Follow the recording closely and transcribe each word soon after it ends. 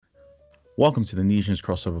Welcome to the Nations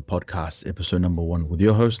Crossover Podcast, episode number 1, with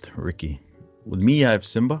your host, Ricky. With me, I have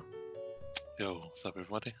Simba, Yo, what's up,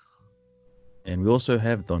 everybody? and we also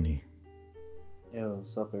have Donny. Yo,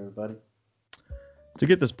 what's up, everybody? To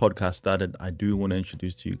get this podcast started, I do want to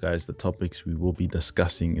introduce to you guys the topics we will be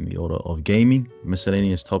discussing in the order of gaming,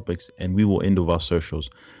 miscellaneous topics, and we will end with our socials.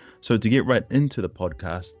 So to get right into the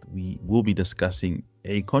podcast, we will be discussing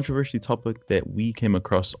a controversial topic that we came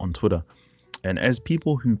across on Twitter. And as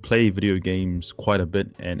people who play video games quite a bit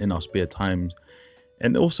and in our spare times,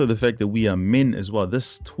 and also the fact that we are men as well,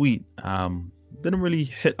 this tweet didn't really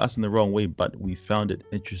hit us in the wrong way, but we found it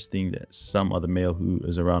interesting that some other male who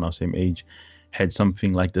is around our same age had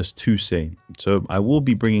something like this to say. So I will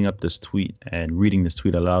be bringing up this tweet and reading this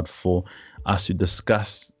tweet aloud for us to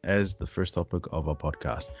discuss as the first topic of our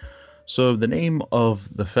podcast. So the name of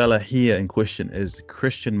the fella here in question is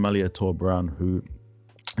Christian Maliator Brown, who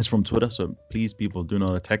is from Twitter, so please, people, do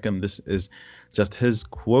not attack him. This is just his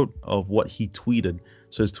quote of what he tweeted.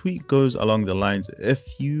 So his tweet goes along the lines: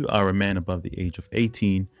 if you are a man above the age of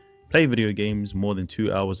 18, play video games more than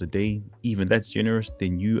 2 hours a day, even that's generous,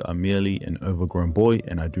 then you are merely an overgrown boy,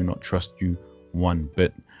 and I do not trust you one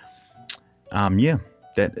bit. Yeah,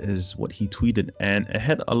 that is what he tweeted, and it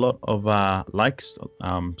had a lot of likes,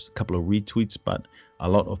 a couple of retweets, but a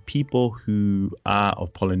lot of people who are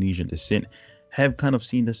of Polynesian descent have kind of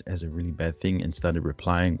seen this as a really bad thing and started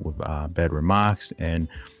replying with bad remarks, and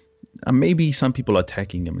maybe some people are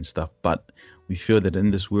attacking him and stuff. But we feel that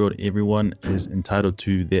in this world, everyone is entitled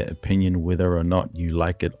to their opinion, whether or not you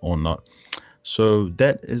like it or not. So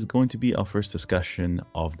that is going to be our first discussion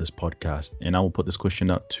of this podcast, and I will put this question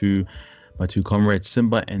out to my two comrades,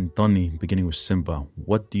 Simba and Donny. Beginning with Simba,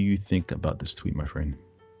 what do you think about this tweet, my friend?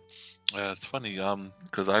 It's funny,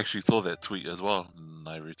 because I actually saw that tweet as well, and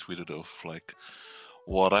I retweeted it with like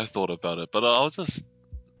what I thought about it. But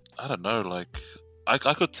I don't know, like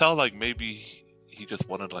I could tell like maybe he just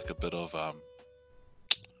wanted like a bit of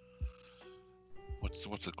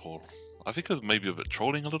what's it called? I think it was maybe a bit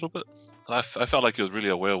trolling a little bit. I felt like he was really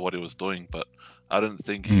aware of what he was doing, but I didn't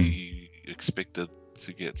think he expected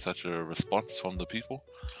to get such a response from the people.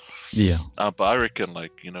 Yeah. But I reckon,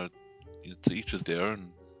 like, to each is their own.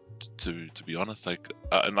 To be honest, like,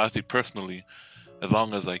 and I think personally, as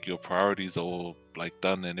long as like your priorities are all like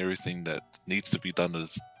done and everything that needs to be done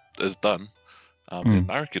is done, then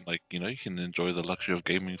I reckon, like, you can enjoy the luxury of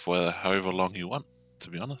gaming for however long you want.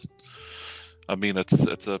 To be honest, I mean,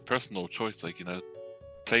 it's a personal choice. Like,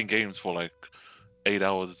 playing games for like 8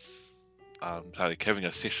 hours, like having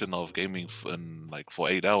a session of gaming for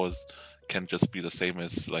 8 hours can just be the same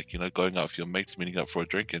as like going out with your mates, meeting up for a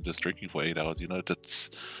drink and just drinking for 8 hours.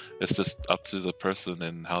 It's just up to the person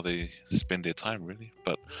and how they spend their time, really.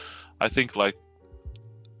 But I think like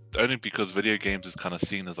only because video games is kind of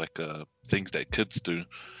seen as like things that kids do,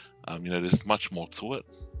 there's much more to it.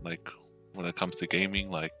 Like when it comes to gaming,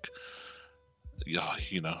 like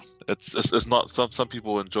it's not some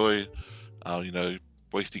people enjoy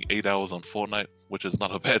wasting 8 hours on Fortnite, which is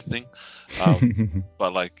not a bad thing.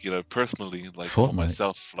 But like, personally, like Fortnite. for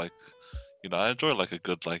myself, like, I enjoy like a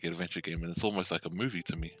good like adventure game, and it's almost like a movie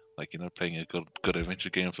to me. Like, playing a good adventure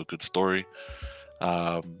game with a good story.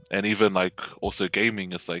 And even like also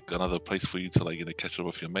gaming is like another place for you to like catch up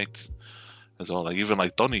with your mates as well. Like even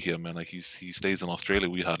like Donny here, man, like he stays in Australia,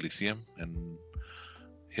 we hardly see him, and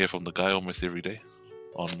hear from the guy almost every day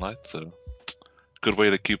online. So good way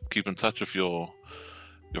to keep in touch with your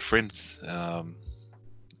friends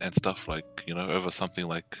and stuff, like over something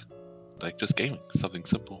like just gaming, something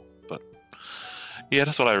simple. But yeah,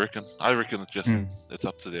 that's what I reckon. It's just it's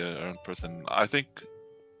up to their own person. I think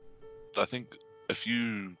if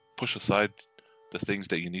you push aside the things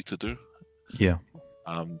that you need to do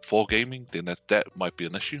for gaming, then that might be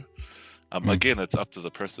an issue. Again, it's up to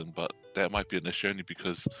the person, but that might be an issue only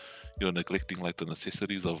because you're neglecting like the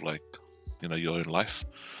necessities of like your own life.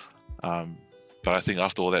 But I think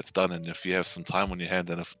after all that's done, and if you have some time on your hand,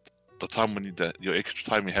 and if the time your extra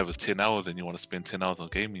time you have is 10 hours, and you want to spend 10 hours on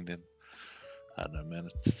gaming, then I don't know, man.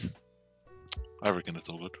 I reckon it's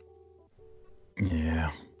all good. Yeah.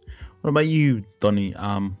 What about you, Donny?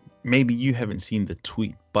 Maybe you haven't seen the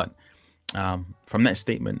tweet, but from that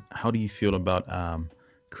statement, how do you feel about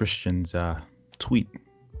Christian's tweet?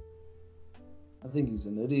 I think he's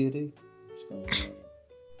an idiot. Just gonna be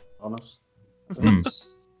honest.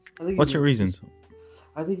 What's your reasons?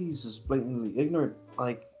 I think he's just blatantly ignorant.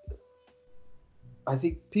 Like, I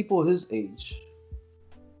think people his age,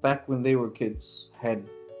 back when they were kids, had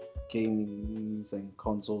gaming and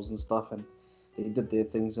consoles and stuff, and they did their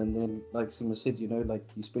things. And then, like Sima said, like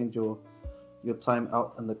you spend your your time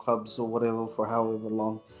out in the clubs or whatever for however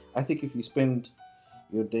long. I think if you spend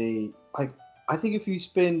your day, like, I think if you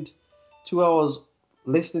spend 2 hours,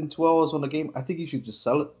 less than 2 hours on a game, I think you should just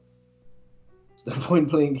sell it. There's no point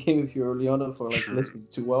playing a game if you're only on it for like True. less than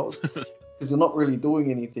 2 hours, because you're not really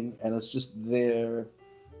doing anything, and it's just there,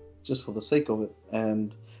 just for the sake of it.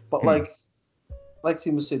 But like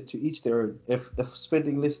Timo said, to each their own. If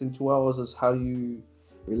spending less than 2 hours is how you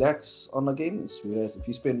relax on a game, it's relax. If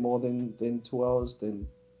you spend more than 2 hours, then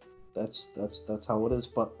that's how it is.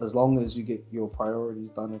 But as long as you get your priorities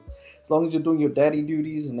done, as long as you're doing your daddy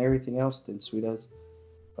duties and everything else, then sweet as.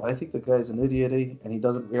 But I think the guy's an idiot, and he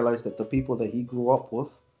doesn't realize that the people that he grew up with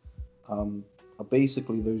are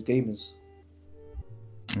basically those gamers.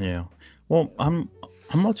 Yeah. Well, I'm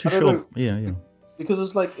not too I don't sure. know. Yeah. Because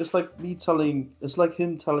it's like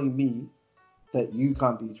him telling me that you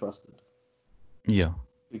can't be trusted Yeah.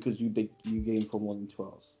 because you game for more than 2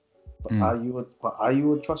 hours. But Mm. are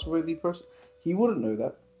you a trustworthy person? He wouldn't know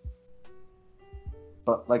that.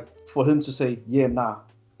 But like for him to say, yeah, nah,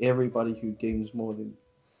 everybody who games more than,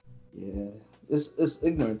 yeah, it's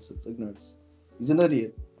ignorance. It's ignorance. He's an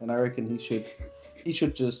idiot, and I reckon he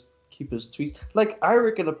should just keep his tweets. Like I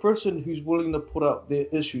reckon a person who's willing to put out their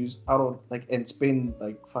issues out on like and spend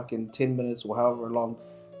like fucking 10 minutes or however long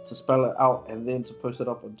to spell it out and then to post it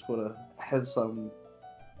up on Twitter has some.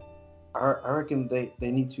 I reckon they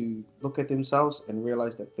need to look at themselves and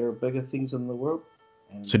realize that there are bigger things in the world.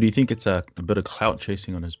 And So do you think it's a bit of clout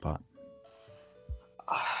chasing on his part?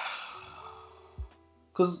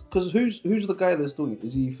 Because who's the guy that's doing it?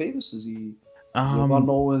 Is he famous? Is he a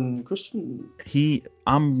well-known Christian? He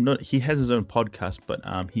has his own podcast, but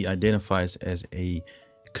he identifies as a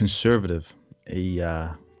conservative, a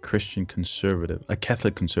Christian conservative, a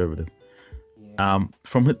Catholic conservative. Yeah.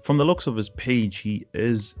 From the looks of his page, he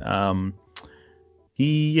is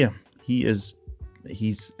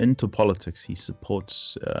he's into politics. He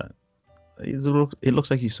supports it looks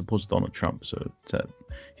like he supports Donald Trump, so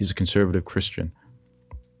he's a conservative Christian.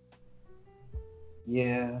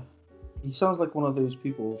 Yeah, he sounds like one of those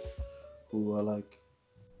people who are like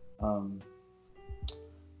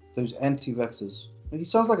those anti-vaxxers. He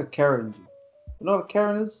sounds like a Karen. You know what a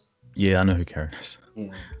Karen is? Yeah, I know who Karen is.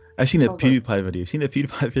 Yeah. I've seen that Sounds like- PewDiePie video. Seen the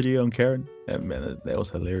PewDiePie video on Karen? Man, that was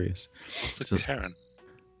hilarious. It's So- a Karen.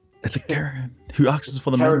 It's a Karen who asks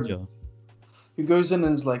for the Karen. manager. Who goes in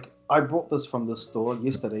and is like, I brought this from the store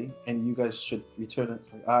yesterday, and you guys should return it.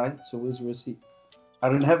 It's like, alright, so where's your receipt? I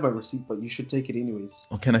don't have my receipt, but you should take it anyways.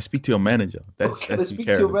 Or can I speak to your manager? Can I who speak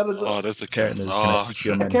to Karen your is. manager? Oh, that's a Karen Karen. is. Can I Oh, speak to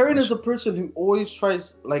your shit. manager? Karen is a person who always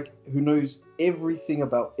tries, like, who knows everything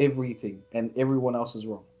about everything, and everyone else is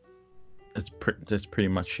wrong. That's pretty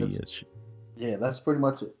much she That's- is. Yeah, that's pretty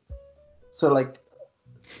much it. So, like,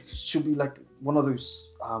 she'll be like one of those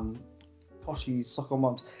poshy soccer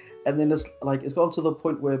moms, and then it's like it's gone to the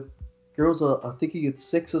point where girls are thinking it's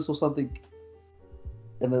sexist or something,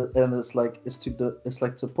 and it's like it's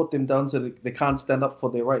like to put them down so they can't stand up for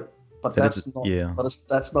their right. But That that's is- not. yeah. But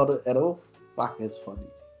that's not it at all. Fuck, it's funny.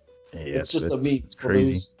 Yeah, It's just a meme. It's for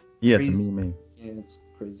crazy. those- Yeah, it's a crazy- meme. Yeah, it's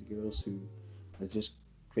crazy girls who are just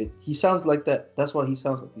crazy. He sounds like that. That's what he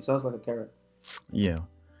sounds like. He sounds like a carrot. Yeah.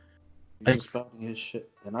 He's just spouting his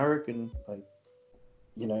shit. And I reckon, like,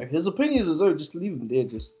 you know, his opinions is own. Just leave him there.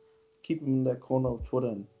 Just keep him in that corner of Twitter.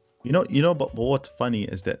 And You know, but what's funny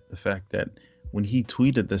is that the fact that when he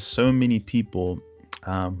tweeted this, so many people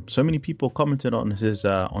commented on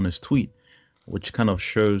his tweet, which kind of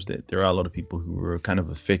shows that there are a lot of people who were kind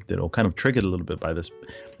of affected or kind of triggered a little bit by this.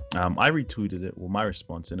 I retweeted it. Well, my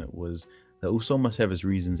response in it was that Uso must have his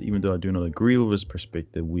reasons, even though I do not agree with his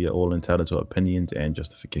perspective. We are all entitled to opinions and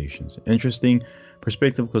justifications. Interesting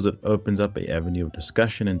perspective because it opens up an avenue of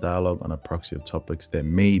discussion and dialogue on a proxy of topics that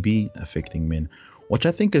may be affecting men, which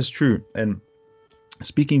I think is true. And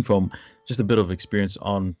speaking from just a bit of experience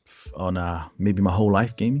on maybe my whole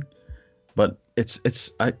life gaming, but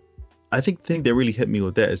I think the thing that really hit me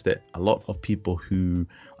with that is that a lot of people who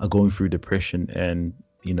are going through depression and,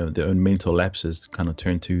 you know, their own mental lapses kind of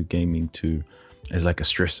turn to gaming as like a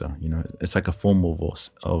stressor. You know, it's like a form of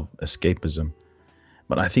escapism.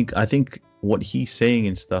 But I think what he's saying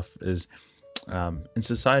and stuff is, in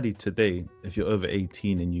society today, if you're over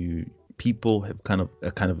 18 and people have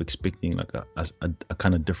are kind of expecting like a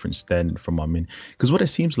kind of different standard from our men, because what it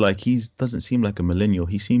seems like, he doesn't seem like a millennial.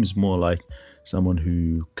 He seems more like someone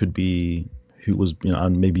who was, you know,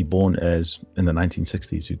 maybe born as in the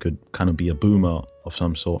 1960s, who could kind of be a boomer of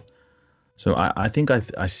some sort. So I think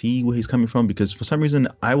I see where he's coming from, because for some reason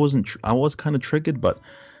I was kind of triggered, but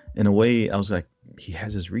in a way I was like, he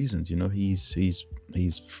has his reasons, you know. He's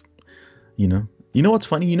you know, You know what's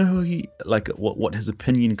funny? You know who he like what his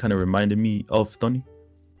opinion kind of reminded me of, Donny?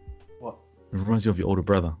 What? It reminds me of your older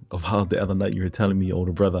brother. Of how the other night you were telling me your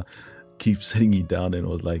older brother keeps sitting you down and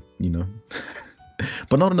was like,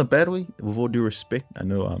 but not in a bad way. With all due respect, I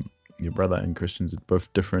know your brother and Christians are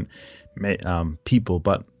both different people,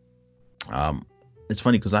 but it's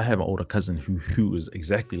funny because I have an older cousin who is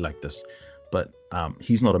exactly like this, but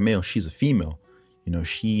he's not a male, she's a female.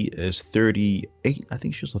 She is 38, I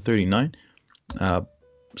think she was 39.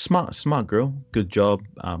 Smart girl, good job,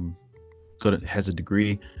 has a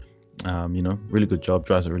degree, really good job,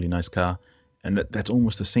 drives a really nice car. And that's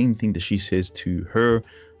almost the same thing that she says to her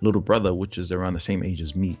little brother, which is around the same age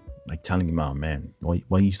as me, like telling him, oh man, why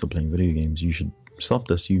are you still playing video games? You should stop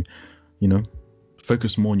this. You know,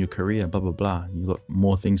 focus more on your career, blah, blah, blah. You got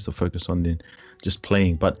more things to focus on than just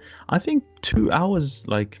playing. But I think 2 hours,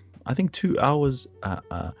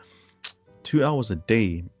 2 hours a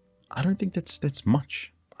day, I don't think that's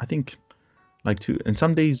much. I think and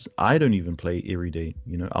some days I don't even play every day.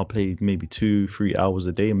 I'll play maybe 2-3 hours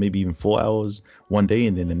a day, and maybe even 4 hours one day,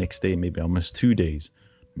 and then the next day maybe I'll miss 2 days.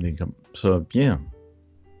 So yeah.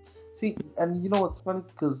 See, and you know what's funny?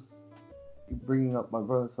 Because you're bringing up my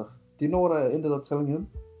brother stuff. Do you know what I ended up telling him?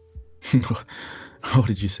 What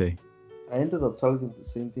did you say? I ended up telling him the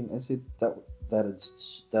same thing. I said that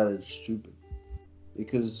is stupid.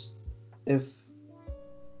 Because if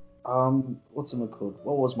what's it called?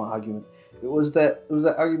 What was my argument? It was that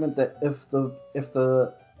argument that if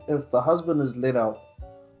the husband is let out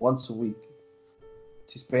once a week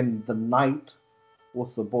to spend the night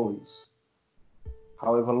with the boys,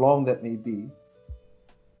 however long that may be,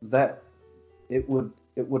 that it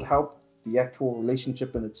would help the actual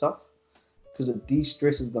relationship in itself, because it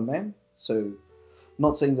de-stresses the man. So,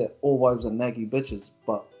 not saying that all wives are naggy bitches,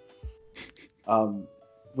 but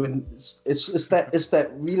when it's that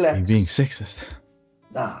relaxed. You're being sexist.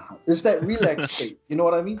 Nah, it's that relaxed state. You know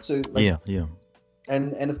what I mean? So yeah.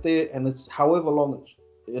 And it's however long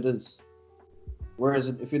it is. Whereas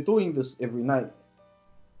if you're doing this every night,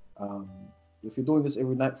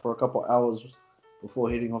 for a couple hours before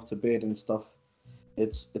heading off to bed and stuff,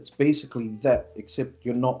 it's basically that, except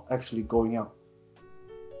you're not actually going out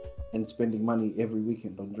and spending money every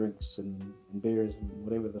weekend on drinks and beers and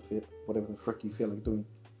whatever the frick you feel like doing.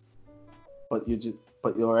 But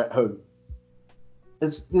you're at home.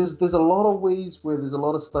 There's a lot of ways where there's a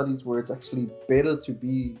lot of studies where it's actually better to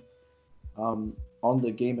be on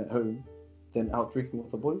the game at home than out drinking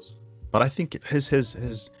with the boys. But I think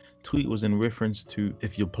his tweet was in reference to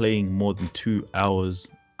if you're playing more than 2 hours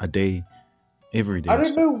a day every day. I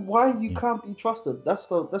don't know why you can't be trusted. That's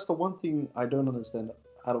the one thing I don't understand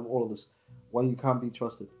out of all of this. Why you can't be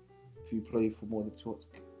trusted if you play for more than 2 hours.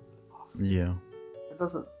 Yeah. It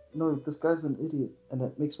doesn't. No, this guy's an idiot, and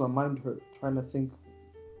it makes my mind hurt trying to think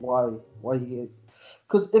why he.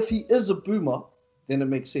 Because if he is a boomer, then it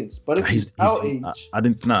makes sense. But if he's our age, I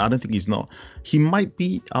don't think he's not. He might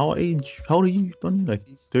be our age. How old are you, Donnie? Like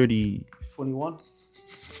 30. 21.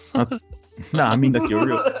 I mean like your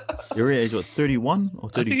real age. What, 31 or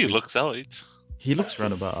 30? I think he looks our age. He looks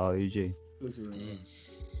around about our age.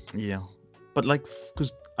 Yeah, but like,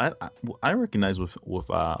 because I recognize with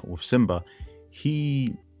Simba,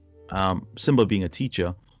 Simba being a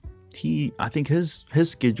teacher, I think his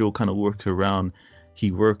schedule kind of works around. He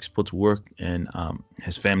puts work and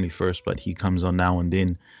his family first, but he comes on now and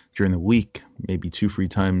then during the week, maybe 2-3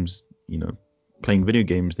 times, playing video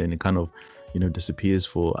games. Then it kind of, disappears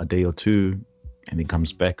for a day or two, and then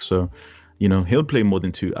comes back. So, he'll play more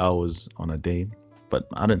than 2 hours on a day, but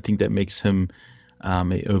I don't think that makes him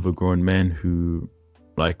a overgrown man who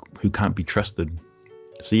can't be trusted.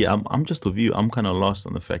 So yeah, I'm just with you. I'm kind of lost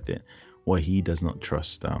on the fact that why he does not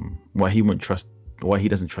trust, why he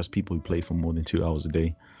doesn't trust people who play for more than 2 hours a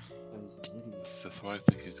day. That's why I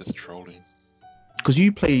think he's just trolling. Because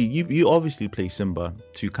you obviously play Simba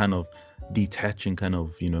to kind of detach and kind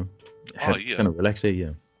of, kind of relax it,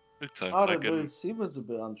 yeah. Big time. I don't know. Simba's a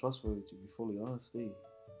bit untrustworthy, to be fully honest.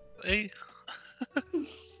 Hey.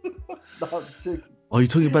 No, I'm joking. Oh, you're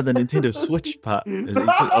talking about the Nintendo Switch part? That's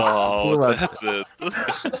it.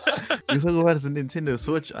 You're talking about the Nintendo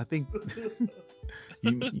Switch? I think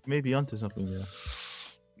you may be onto something there.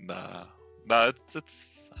 Nah,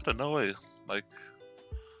 it's I don't know. Like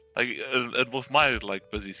and with my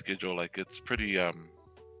busy schedule, it's pretty I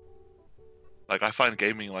find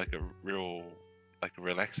gaming a real a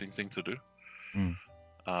relaxing thing to do. And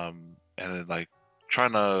then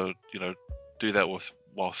trying to do that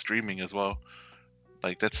while streaming as well.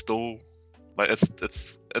 That's still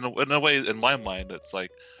it's in a way, in my mind, it's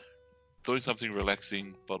doing something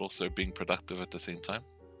relaxing but also being productive at the same time.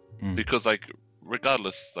 Because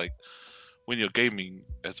regardless, like when you're gaming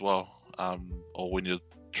as well, or when you're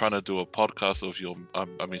trying to do a podcast, or if you're,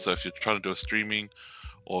 so if you're trying to do a streaming,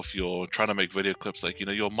 or if you're trying to make video clips, like,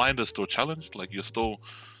 your mind is still challenged. Like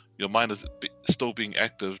your mind is still being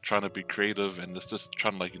active, trying to be creative, and it's just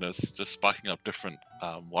trying to, like, it's just sparking up different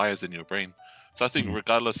wires in your brain. So I think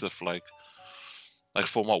regardless of like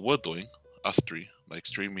from what we're doing, us three, like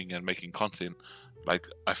streaming and making content, like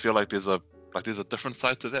I feel like there's a different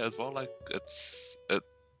side to that as well. Like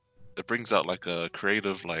it brings out like a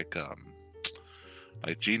creative like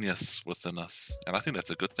genius within us, and I think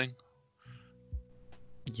that's a good thing.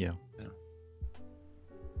 Yeah.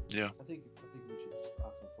 Yeah. I think we should just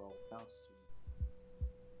ask him for an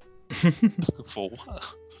altitude. For what?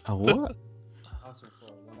 A what? Ask him for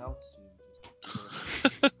an altitude.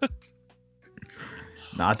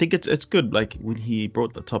 No, I think it's good. Like when he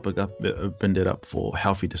brought the topic up, it opened it up for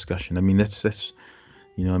healthy discussion. I mean, that's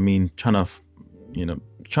trying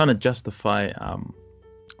to justify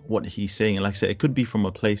what he's saying. And like I said, it could be from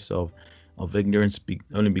a place of ignorance,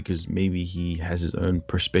 only because maybe he has his own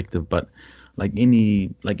perspective. But like any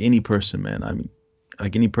person, man, I mean,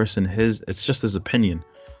 like any person, it's just his opinion.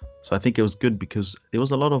 So I think it was good because there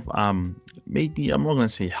was a lot of maybe I'm not gonna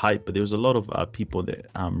say hype, but there was a lot of people that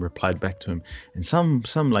replied back to him, and some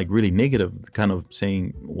like really negative, kind of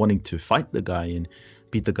saying wanting to fight the guy and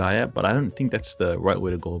beat the guy up. But I don't think that's the right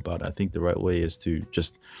way to go about it. I think the right way is to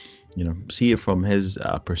just see it from his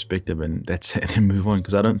perspective, and that's it, and move on,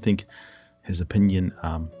 because I don't think his opinion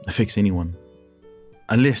affects anyone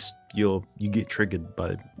unless you get triggered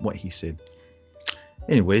by what he said.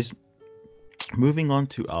 Anyways, moving on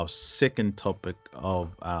to our second topic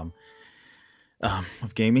of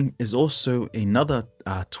gaming is also another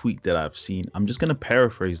tweet that I've seen. I'm just going to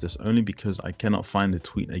paraphrase this only because I cannot find the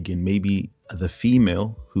tweet again. Maybe the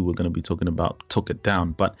female who we're going to be talking about took it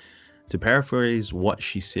down, but to paraphrase what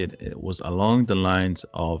she said, it was along the lines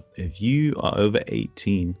of, if you are over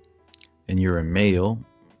 18 and you're a male,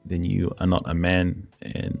 then you are not a man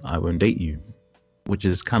and I won't date you. Which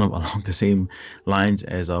is kind of along the same lines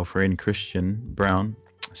as our friend Christian Brown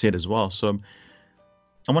said as well. So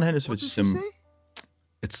I want to hand this over to Sim.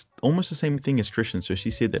 It's almost the same thing as Christian. So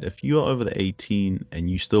she said that if you are over the 18 and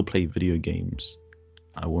you still play video games,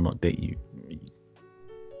 I will not date you.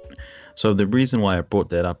 So the reason why I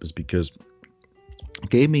brought that up is because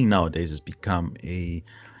gaming nowadays has become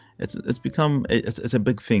it's a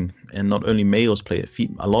big thing, and not only males play it,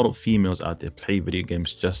 a lot of females out there play video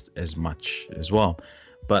games just as much as well.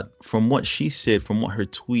 But from what she said, from what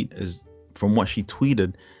she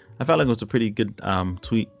tweeted, I felt like it was a pretty good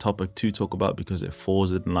tweet topic to talk about, because it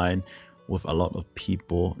falls in line with a lot of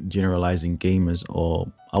people generalizing gamers,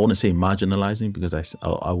 or I want to say marginalizing, because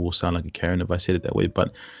I will sound like a Karen if I said it that way,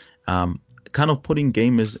 but kind of putting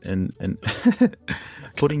gamers in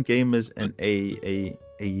a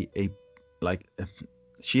like,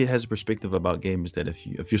 she has a perspective about gamers that if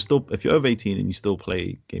you're over 18 and you still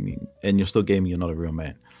play gaming and you're still gaming, you're not a real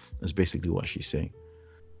man. That's basically what she's saying.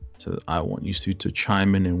 So I want you to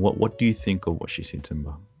chime in, and what do you think of what she said,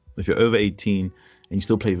 Simba? If you're over 18 and you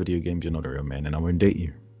still play video games, you're not a real man, and I won't date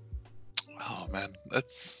you. Oh man,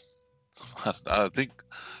 I think,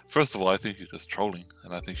 first of all, I think she's just trolling,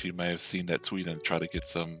 and I think she may have seen that tweet and try to get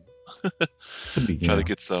some to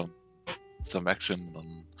get some action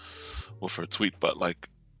with her tweet. But like,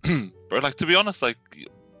 bro, like, to be honest, like,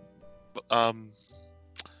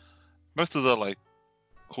 most of the like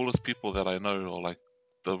coolest people that I know, or like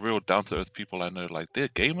the real down to earth people I know, like, they're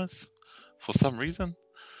gamers for some reason.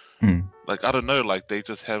 Like, I don't know, like, they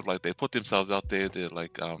just have, like, they put themselves out there. They're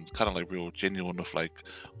like kind of like real genuine with like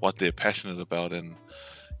what they're passionate about, and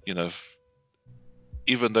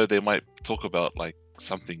even though they might talk about like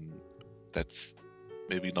something that's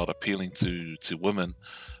maybe not appealing to women,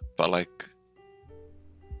 but like,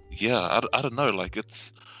 yeah, I don't know, like,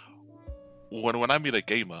 it's when I meet a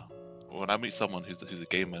gamer, when I meet someone who's a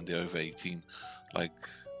gamer and they're over 18, like,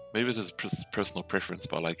 maybe it's just personal preference,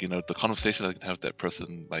 but like, the conversation I can have with that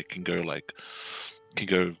person, like, can go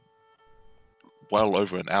well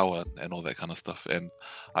over an hour and all that kind of stuff. And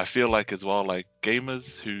I feel like as well, like,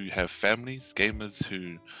 gamers who have families, gamers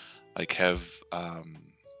who like have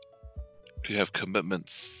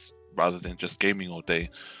commitments rather than just gaming all day,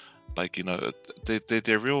 like,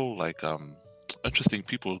 they're real, like, interesting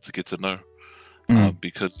people to get to know,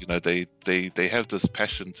 because they have this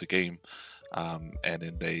passion to game, and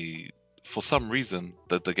then for some reason,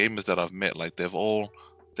 the gamers that I've met, like, they've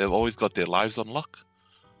always got their lives on lock.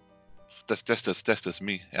 That's just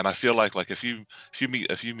me. And I feel like if you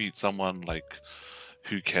meet someone like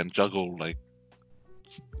who can juggle, like,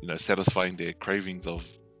 satisfying their cravings of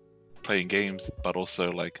playing games, but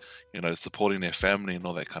also like, supporting their family and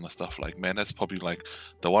all that kind of stuff. Like, man, that's probably like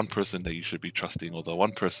the one person that you should be trusting, or the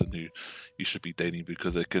one person who you should be dating,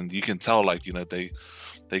 because you can tell, like,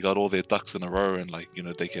 they got all their ducks in a row, and like,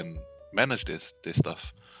 they can manage their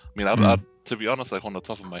stuff. I mean, I to be honest, like on the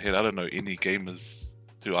top of my head, I don't know any gamers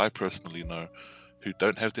who I personally know who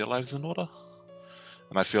don't have their lives in order.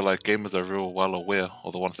 And I feel like gamers are real well aware,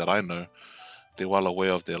 or the ones that I know, they're well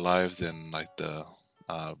aware of their lives and like the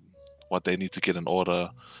what they need to get in order,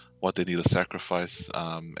 what they need to sacrifice,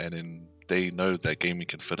 and then they know that gaming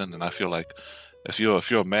can fit in. And I feel like if you're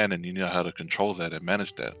a man and you know how to control that and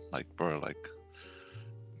manage that, like, bro, like,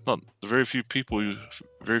 not very few people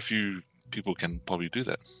can probably do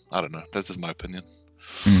that. I don't know. That's just my opinion.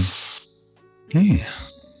 Yeah.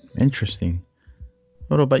 Interesting.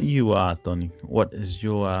 What about you, Tony? What is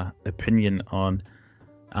your opinion on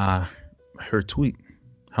her tweet?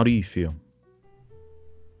 How do you feel?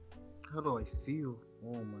 How do I feel?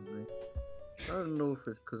 Oh my man. I don't know if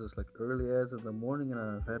it's because it's like early as in the morning and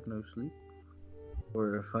I've had no sleep,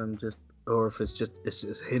 or if it's just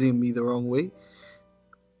hitting me the wrong way.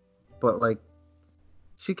 But like,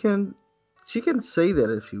 she can say that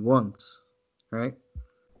if she wants, right?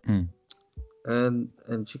 And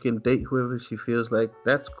she can date whoever she feels like.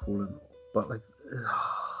 That's cool and all. But like,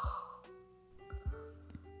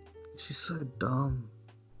 she's so dumb.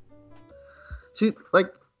 She,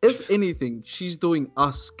 like, if anything, she's doing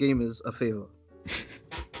us gamers a favor.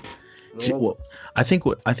 I think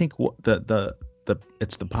the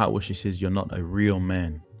it's the part where she says you're not a real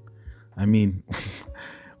man. I mean,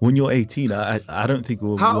 when you're 18, I don't think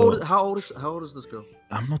we'll. How old is this girl?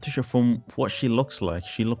 I'm not too sure. From what she looks like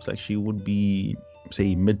she would be,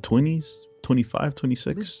 say, mid-20s, 25,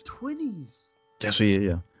 26. Mid-20s. That's what,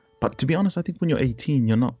 yeah. But to be honest, I think when you're 18,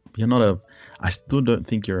 you're not I still don't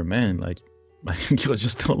think you're a man. Like you're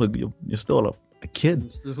still a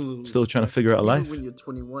kid, still trying to figure out life. When you're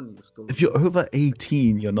 21, you're still. If you're over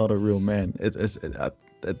 18, you're not a real man.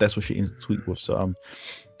 That's what she ends the tweet with. So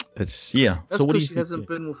it's yeah. That's so what do you she hasn't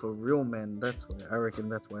been with a real man. That's why I reckon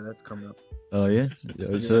that's why that's coming up. Oh yeah.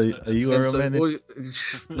 So are you a real man?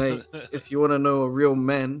 Mate, if you want to know a real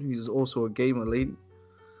man who's also a gamer lady,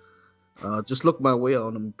 just look my way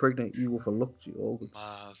and impregnate you with a look, you old.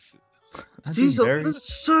 She's that's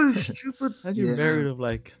so stupid. You're married with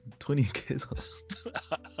like 20 kids.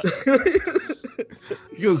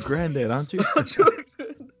 You're a granddad, aren't you?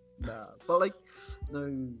 Nah, but like,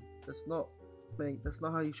 no, that's not, mate. That's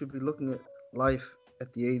not how you should be looking at life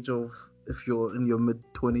at the age of, if you're in your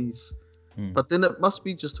mid-20s. But then it must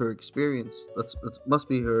be just her experience. It must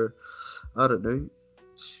be her. I don't know.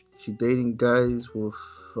 She dating guys with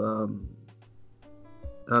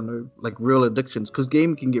I don't know, like real addictions, because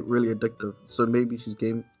gaming can get really addictive. So maybe she's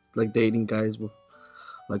dating guys with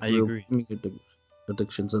like real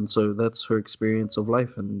addictions, and so that's her experience of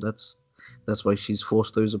life, and that's why she's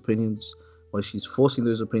forcing those opinions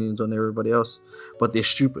on everybody else. But they're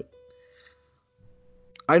stupid.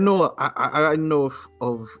 I know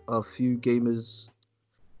of a few gamers,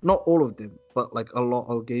 not all of them, but like a lot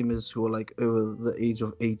of gamers who are like over the age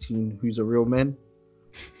of 18 who's a real man.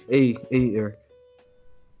 Hey, Eric.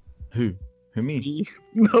 Who me?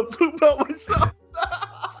 No, I'm talking about myself.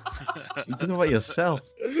 You're talking about yourself.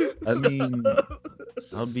 I mean,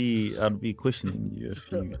 I'd be questioning you if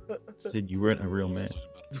you said you weren't a real man.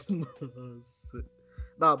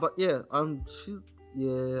 Nah, but yeah, I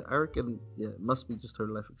reckon, it must be just her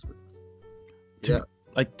life experience.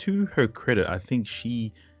 To her credit, I think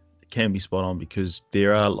she can be spot on, because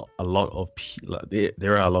there are a lot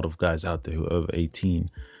of guys out there who are over 18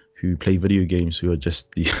 who play video games who are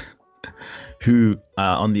just who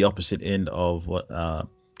are on the opposite end of what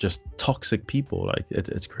just toxic people. Like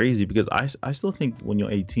it's crazy, because I still think when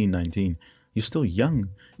you're 18, 19, you're still young,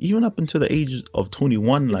 even up until the age of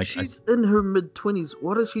 21. Like, she's in her mid-20s.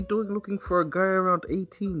 What is she doing looking for a guy around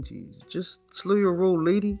 18? Geez, just slow your roll,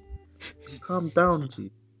 lady. Calm down,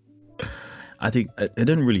 G. I think it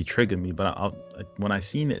didn't really trigger me, but when I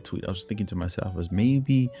seen that tweet, I was thinking to myself, was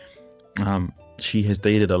maybe she has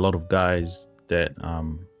dated a lot of guys that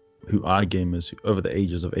who are gamers over the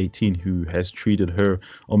ages of 18 who has treated her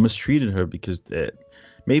or mistreated her, because that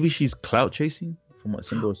maybe she's clout chasing, from what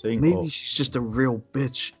Simba was saying. Maybe she's just a real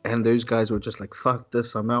bitch, and those guys were just like, fuck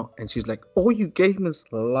this, I'm out. And she's like, all you gamers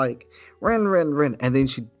like ran, and then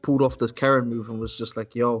she pulled off this Karen move and was just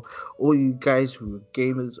like, yo, all you guys who are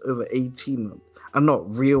gamers over 18 are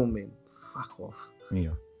not real men. Fuck off.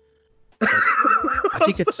 Yeah. I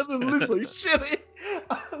think it's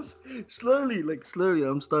slowly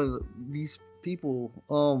I'm starting these people.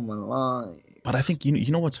 Oh my life. But I think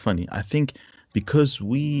you know what's funny? I think because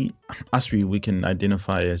we can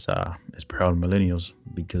identify as proud millennials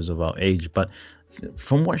because of our age, but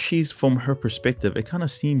from her perspective, it kind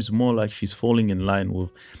of seems more like she's falling in line with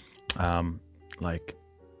like,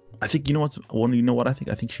 I think, you know what I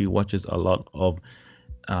think she watches a lot of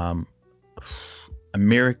um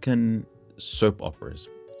American soap operas,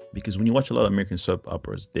 because when you watch a lot of American soap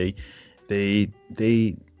operas, they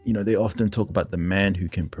they often talk about the man who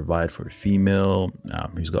can provide for a female,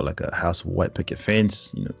 who's got like a house with white picket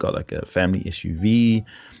fence, got like a family SUV,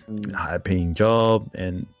 high paying job,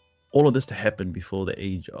 and all of this to happen before the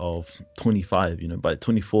age of 25. By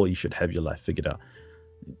 24 you should have your life figured out,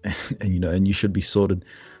 and you should be sorted.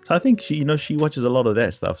 So I think she watches a lot of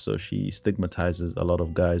that stuff, so she stigmatizes a lot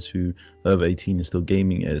of guys who are over 18 and still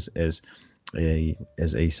gaming as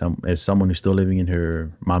someone who's still living in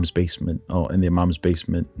her mom's basement, or in their mom's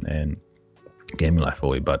basement, and gaming life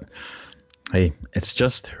away. But hey, it's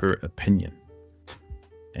just her opinion,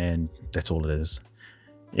 and that's all it is.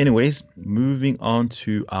 Anyways, moving on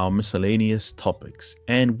to our miscellaneous topics,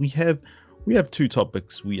 and we have two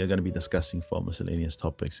topics we are going to be discussing for miscellaneous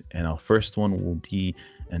topics, and our first one will be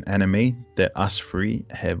an anime that us three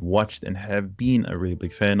have watched and have been a really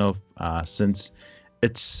big fan of since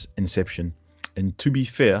its inception. And to be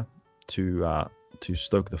fair, to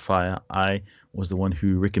stoke the fire, I was the one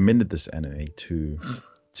who recommended this anime to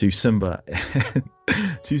Simba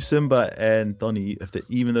to Simba and Donnie,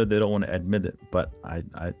 even though they don't want to admit it. But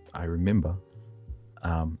I remember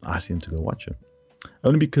asking them to go watch it,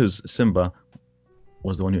 only because Simba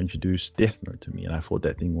was the one who introduced Death Note to me, and I thought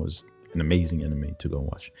that thing was an amazing anime to go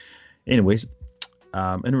watch. Anyways,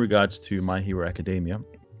 in regards to My Hero Academia,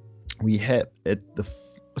 we had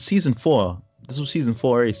season 4. This was season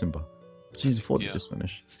 4, eh, Simba? Season 4 just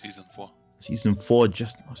finished. Season 4. Season 4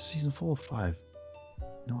 season 4 or 5?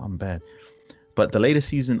 No, I'm bad. But the latest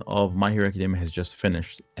season of My Hero Academia has just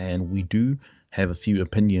finished, and we do have a few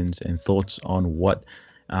opinions and thoughts on what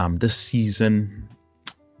this season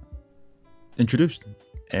introduced.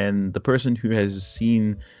 And the person who has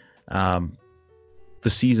seen the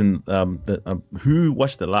season, who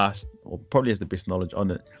watched the last, or probably has the best knowledge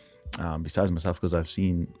on it, besides myself, because I've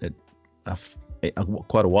seen it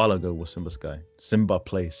quite a while ago with Simba Sky. Simba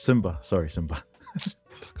plays Simba. Sorry, Simba.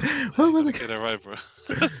 What was get it right, bro?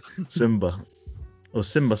 Simba. Oh,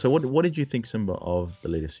 Simba. So what did you think, Simba, of the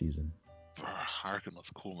latest season? Bro, I reckon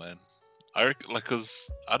that's cool, man. I reckon, like,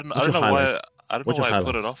 cause I don't know highlights? why I put it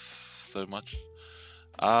highlights? off so much.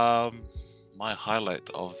 My highlight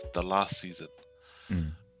of the last season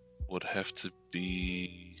would have to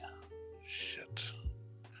be shit.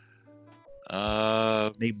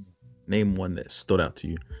 Name one that stood out to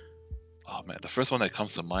you. Oh man, the first one that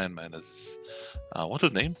comes to mind, man, is what's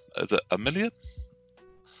his name? Is it Emilion?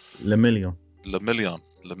 Lemillion.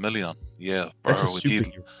 Yeah, bro. That's a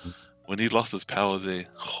superhero. When he lost his powers, when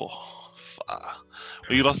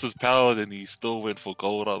he lost his powers and he still went for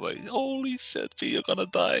gold, I was like, holy shit, G, you're gonna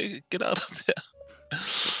die. Get out of there.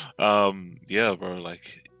 Yeah, bro.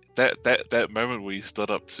 Like that moment where he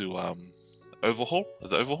stood up to Overhaul.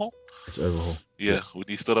 Is it Overhaul? It's Overhaul. Yeah, when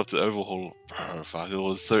he stood up to Overhaul, bro, fuck, it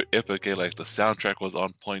was so epic. Like the soundtrack was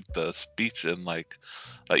on point, the speech, and like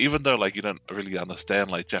even though like you don't really understand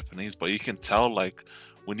like Japanese, but you can tell like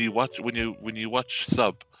when you watch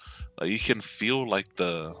sub, like you can feel like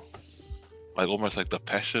almost like the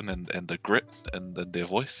passion and the grit and their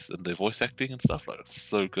voice acting and stuff. Like it's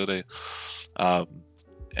so good, eh?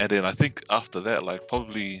 And then I think after that, like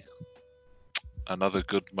probably another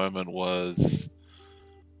good moment was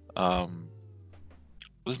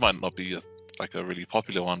this might not be a really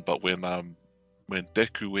popular one, but when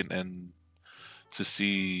Deku went in to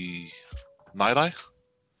see Night Eye,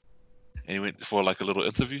 and he went for like a little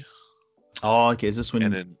interview. Oh, okay. Is this when?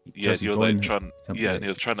 And then he was like trying, and he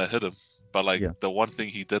was trying to hit him, but like the one thing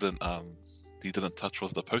he didn't touch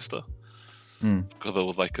was the poster, because it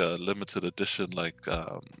was like a limited edition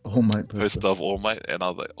All Might poster of All Might, and I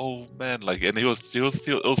was like, oh man, like, and it was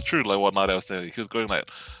true, like what Night I was saying, he was going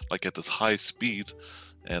like at this high speed,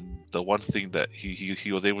 and the one thing that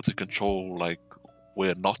he was able to control like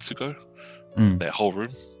where not to go, that whole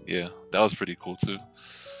room, that was pretty cool too.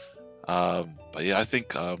 But yeah, I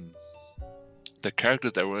think the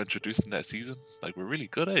characters that were introduced in that season like were really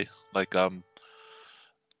good, eh? Like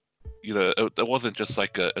it wasn't just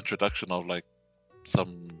like an introduction of like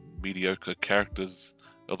some mediocre characters.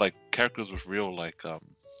 It was like characters with real like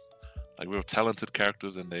real talented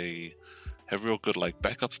characters, and they have real good like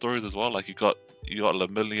backup stories as well. Like you got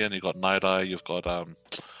Lemillion, you got Night Eye, you've got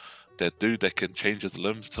that dude that can change his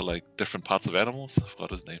limbs to like different parts of animals. I forgot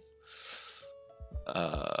his name.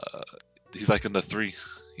 He's like in the 3.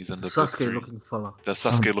 He's in the big Sasuke three. looking fella. The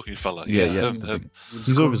Sasuke looking fella. yeah, Yeah, yeah. him.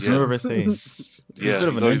 He's always Yeah. nervous, eh? He's a Yeah, bit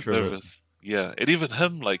of he's an always introvert. nervous. Yeah, and even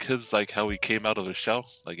him, like his, like how he came out of his shell,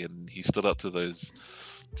 like, and he stood up to those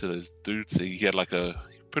dudes. He had like he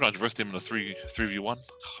pretty much versed him in a 3v1.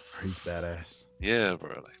 He's badass. Yeah,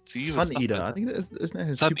 bro. Like, see, even Sun stuff Eater. like I that. think isn't that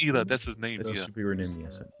his Sun super Eater, name? that's his name. That's his Yeah. superior name, yeah.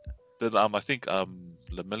 Sun Eater. Then I think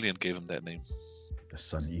Lemillion gave him that name, The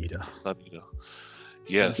Sun Eater. Sun Eater.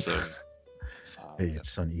 Yeah, so Hey, it's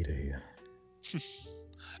Sun Eater here.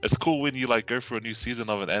 it's cool when you like go through a new season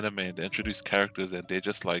of an anime and they introduce characters and they're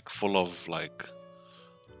just like full of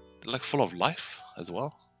full of life as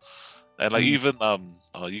well. And like even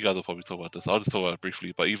oh, you guys will probably talk about this. I'll just talk about it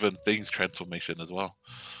briefly. But even Thing's transformation as well.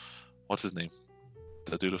 What's his name?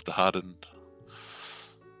 The dude with the hardened.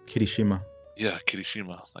 Kirishima. Yeah,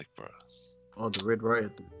 Kirishima. Like, bro, Oh, the Red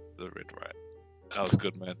Riot. the Red Riot. That was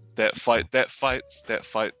good, man. That fight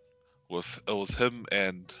with it was him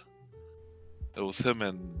and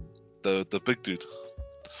the big dude.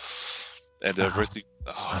 And they're versing.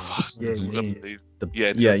 Oh fuck.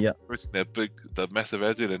 Yeah, Yeah, versing the massive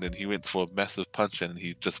agent, and then he went for a massive punch and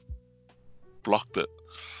he just blocked it.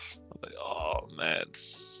 I was like, oh man.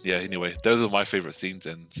 Yeah. Anyway, those are my favorite scenes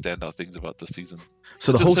and standout things about this season.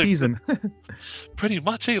 So the Just whole so- season. Pretty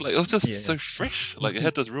much, like it was just Yeah. so fresh. Like it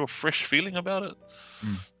had this real fresh feeling about it.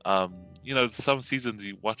 You know, some seasons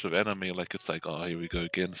you watch of anime, like it's like, oh, here we go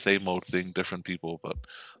again, same old thing, different people. But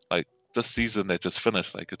like this season that just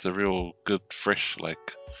finished, like it's a real good, fresh,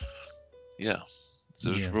 like, yeah, it's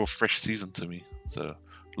a Yeah. real fresh season to me. So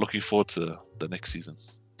looking forward to the next season,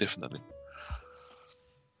 definitely.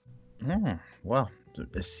 Oh, wow.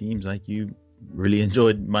 It seems like you really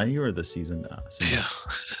enjoyed My Hero this season. Simba.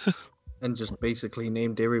 Yeah, And just basically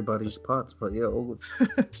named everybody's parts, but yeah, all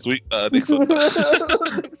good. sweet. Next one.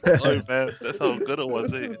 Oh man, that's how good it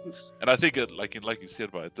was. Eh? And I think it, like you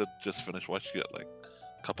said, but I did just finish watching it like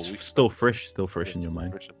a couple weeks. Still fresh in your Still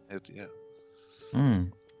mind. fresh in my head, yeah.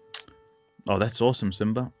 Mm. Oh, that's awesome,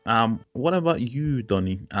 Simba. What about you,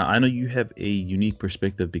 Donny? I know you have a unique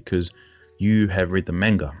perspective because you have read the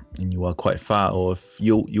manga and you are quite far, or if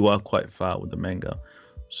you are quite far with the manga.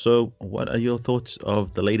 So, what are your thoughts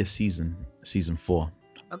of the latest season, season 4?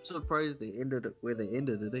 I'm surprised they ended it where they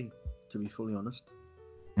ended it, to be fully honest.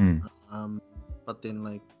 Mm. But then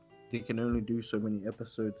like they can only do so many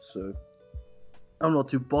episodes, so I'm not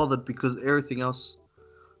too bothered because everything else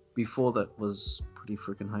before that was pretty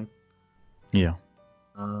freaking hype. Yeah.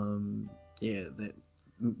 Yeah, that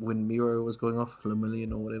when Miro was going off,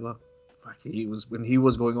 Lemillion or whatever, fuck, when he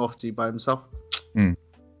was going off by himself. Mm.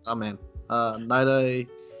 Oh man, Night Eye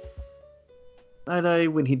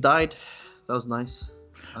when he died, that was nice.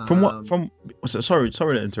 Sorry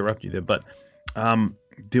to interrupt you there, but I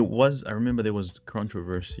remember there was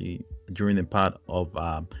controversy during the part of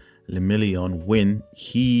Lemillion when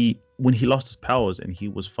he lost his powers and he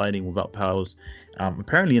was fighting without powers.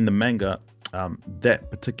 Apparently in the manga, that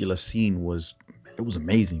particular scene was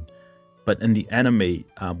amazing, but in the anime,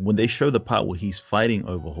 when they show the part where he's fighting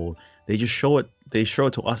Overhaul, they show it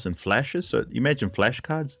to us in flashes. So imagine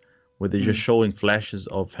flashcards where they're just showing flashes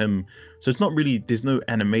of him. So it's not really, there's no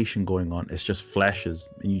animation going on. It's just flashes,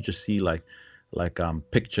 and you just see like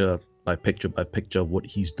picture by picture by picture of what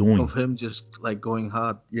he's doing. Of him just like going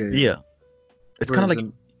hard. Yeah. Yeah. It's kind of like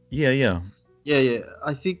in- yeah. Yeah.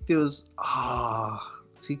 I think there was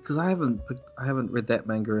see, because I haven't read that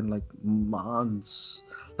manga in like months.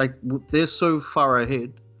 Like they're so far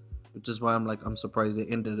ahead, which is why I'm surprised they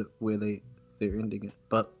ended it where they're ending it.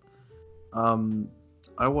 But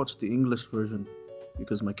I watched the English version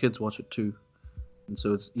because my kids watch it too, and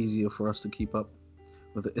so it's easier for us to keep up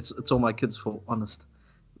with it. It's all my kids' fault, honest.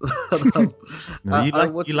 No,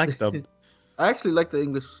 you like dubbed. I actually like the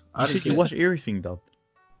English. You said you watch everything dubbed.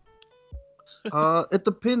 It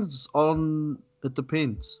depends.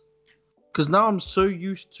 Because now I'm so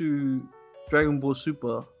used to Dragon Ball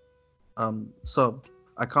Super subbed,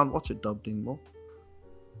 I can't watch it dubbed anymore.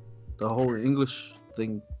 The whole English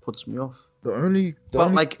thing puts me off.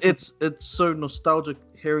 Like it's so nostalgic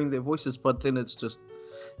hearing their voices, but then it's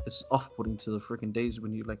off-putting to the freaking days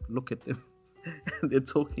when you like look at them and they're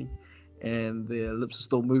talking and their lips are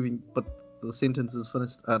still moving, but the sentence is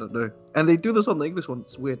finished. I don't know. And they do this on the English one.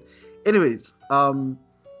 It's weird. Anyways,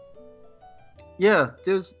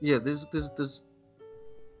 there's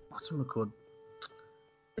what's it called?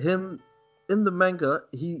 Him in the manga,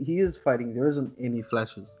 he is fighting. There isn't any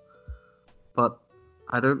flashes, but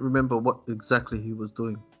I don't remember what exactly he was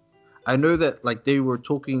doing. I know that like they were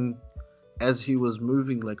talking as he was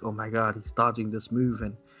moving, like, oh my god, he's dodging this move,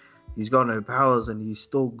 and he's got no powers and he's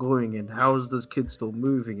still going, and how is this kid still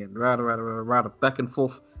moving, and rada back and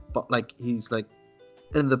forth. But like he's like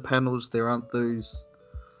in the panels, there aren't those.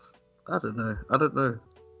 I don't know.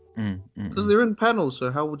 Because they're in panels,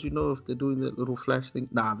 so how would you know if they're doing that little flash thing?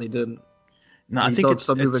 Nah, they didn't. No, I He think dodged it's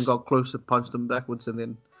some move and got closer, punched him backwards, and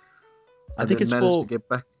then managed to get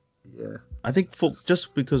back. Yeah. I think for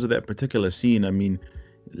just because of that particular scene, I mean,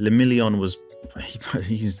 Lemillion was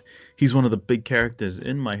he's one of the big characters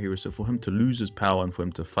in My Hero. So for him to lose his power and for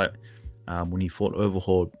him to fight when he fought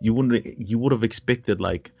Overhaul, you would have expected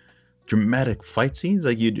like dramatic fight scenes,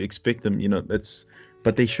 like you'd expect them.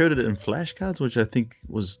 But they showed it in flashcards, which I think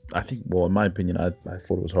well, in my opinion, I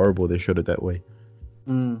thought it was horrible. They showed it that way.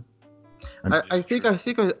 Mm. I think I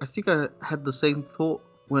had the same thought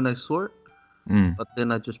when I saw it. But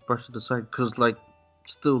then I just brushed it aside because, like,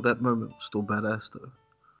 still that moment was still badass though.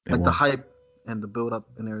 Like the hype and the build up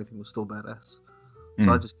and everything was still badass.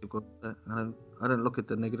 So I just kept going with that. I didn't look at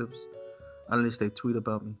the negatives unless they tweet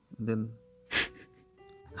about me, and then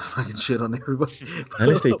I fucking shit on everybody.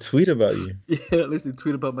 Unless they tweet about you. Yeah, unless they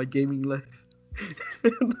tweet about my gaming life.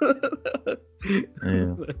 Yeah.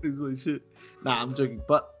 That is my shit. Nah, I'm joking.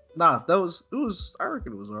 But nah, it was. I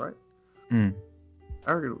reckon it was alright.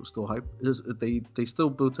 I reckon it was still hype. They still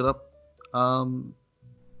built it up.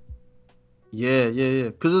 Yeah.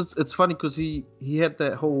 Because it's funny because he had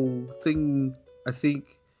that whole thing. I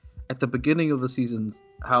think at the beginning of the season,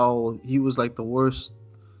 how he was like the worst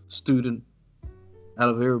student out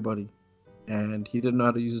of everybody, and he didn't know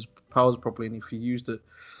how to use his powers properly. And if he used it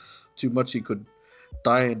too much, he could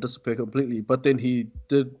die and disappear completely. But then he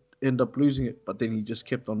did end up losing it. But then he just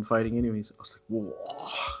kept on fighting anyways. I was like, whoa.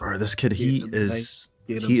 Bro, this kid, he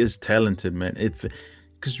is talented, man.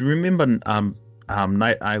 Because remember,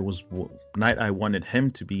 Night Eye wanted him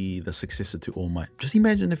to be the successor to All Might. Just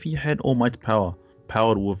imagine if he had All Might's power,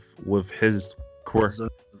 powered with his quirk.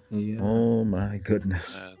 Yeah. Oh my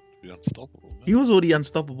goodness. Be unstoppable, man. He was already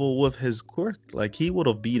unstoppable with his quirk. Like he would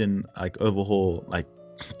have beaten like Overhaul, like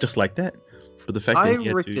just like that. For the fact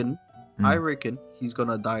that I reckon he's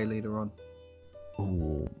gonna die later on.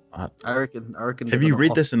 Oh, I reckon. Have you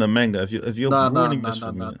read this in the manga? If you're ruining this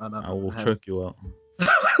for me, I will choke you out.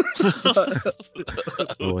 I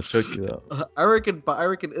will choke you out. I reckon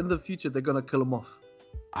in the future they're gonna kill him off.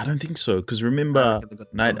 I don't think so, because remember,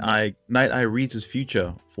 Night Eye reads his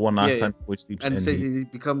future for one last time before he sleeps, and says he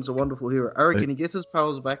becomes a wonderful hero. I reckon he gets his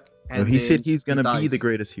powers back. And he said he's gonna be the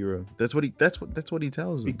greatest hero. That's what he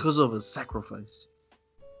tells him. Because of his sacrifice.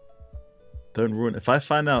 Don't ruin. If I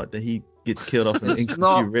find out that he gets killed off in English,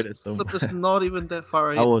 you read it so much. It's not even that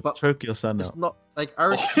far ahead. I will choke your son out. It's not like I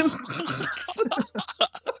reckon.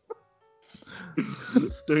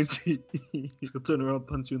 Don't you? He'll turn around,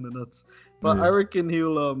 punch you in the nuts. But I reckon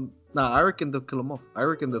he'll I reckon they'll kill him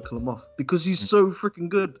off. Because he's so freaking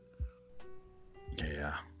good.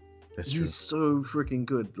 Yeah, that's true. He's so freaking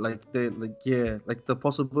good. Like the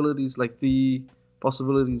possibilities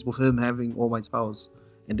with him having All Might's powers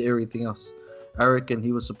and everything else. I reckon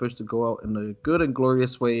he was supposed to go out in a good and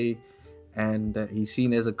glorious way, and he's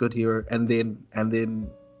seen as a good hero, and then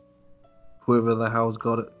whoever the hell's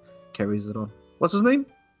got it carries it on. What's his name?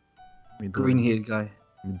 Green-haired guy.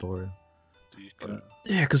 Midoriya.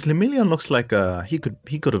 Yeah, because Lemillion looks like he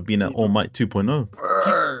could have been an All Might 2.0.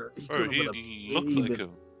 He looks like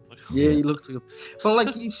him. Yeah, he looks like him. But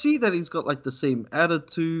like you see that he's got like the same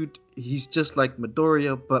attitude. He's just like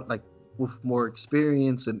Midoriya, but like with more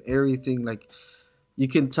experience and everything. Like you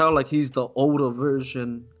can tell like he's the older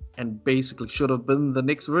version and basically should have been the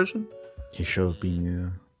next version. He should have been, yeah.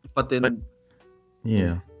 But then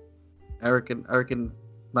I reckon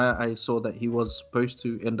I saw that he was supposed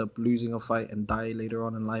to end up losing a fight and die later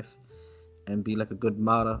on in life and be like a good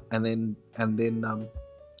martyr, and then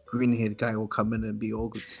green-haired guy will come in and be all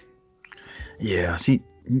good. Yeah, see,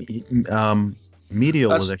 Meteor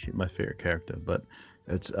was actually my favorite character, but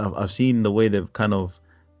I've seen the way they've kind of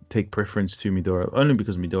take preference to Midoriya only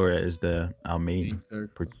because Midoriya is the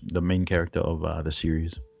main character of the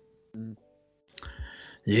series.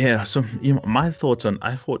 Yeah, so my thoughts on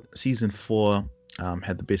I thought season 4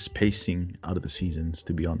 had the best pacing out of the seasons.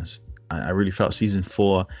 To be honest, I really felt season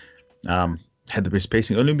 4 had the best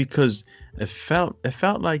pacing only because it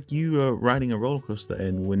felt like you were riding a roller coaster,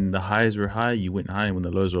 and when the highs were high, you went high, and when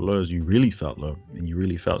the lows were lows, you really felt low and you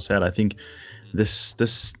really felt sad. I think this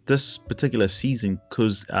particular season,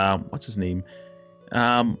 because what's his name,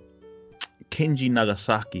 Kenji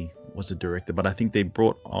Nagasaki was the director, but I think they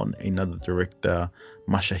brought on another director,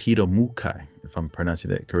 Masahiro Mukai, if I'm pronouncing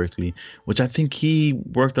that correctly, which I think he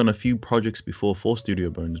worked on a few projects before for Studio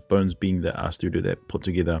Bones, Bones being the studio that put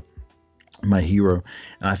together my hero.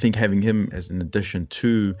 And I think having him as an addition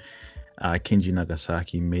to Kenji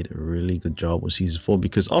Nagasaki made a really good job with season 4,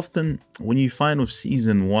 because often when you find with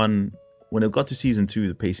season 1, when it got to season 2,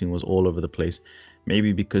 the pacing was all over the place.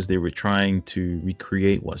 Maybe because they were trying to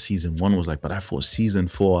recreate what season 1 was like, but I thought season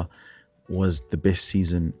 4 was the best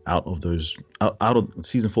season out of those. Out of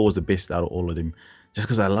season 4 was the best out of all of them, just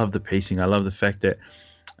because I love the pacing. I love the fact that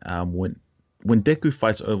when Deku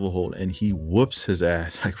fights Overhaul and he whoops his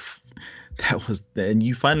ass, like that was, and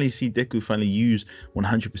you finally see Deku finally use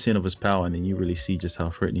 100% of his power, and then you really see just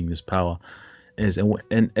how threatening this power is,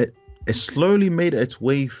 and it slowly made its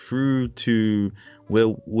way through to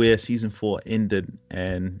where season 4 ended,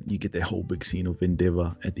 and you get that whole big scene of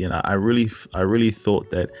Endeavor at the end. I really thought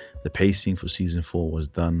that the pacing for season 4 was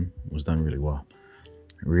done really well.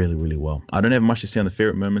 Really well. I don't have much to say on the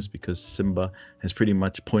favorite moments because Simba has pretty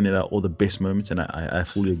much pointed out all the best moments, and I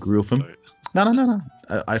fully agree with him. No.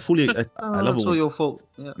 I fully I love it. It's all your fault.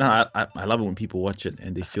 Yeah. No, I love it when people watch it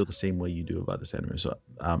and they feel the same way you do about this anime. So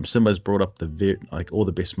Simba's brought up all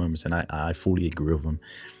the best moments, and I fully agree with him.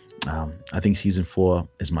 I think season 4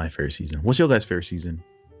 is my favorite season. What's your guys' favorite season?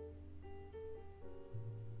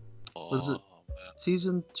 Was it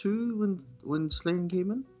season 2 when Stain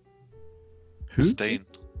came in? Who? Stain.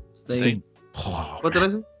 Oh, What did I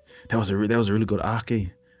say? that was a really good arc.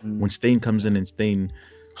 When Stain comes in and Stain,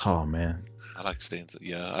 oh man. I like Stains.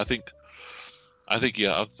 Yeah, I think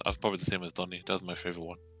yeah, I'm probably the same as Donnie. That was my favorite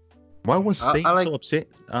one. Why was Stain so upset?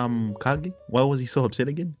 Kage? Why was he so upset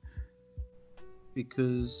again?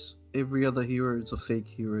 Because every other hero is a fake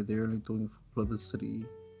hero. They're only doing for publicity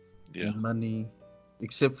and money,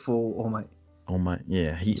 except for All Might. All Might,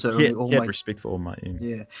 yeah. He had respect for All Might.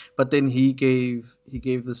 Yeah, but then he gave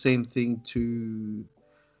the same thing to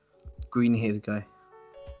green-haired guy.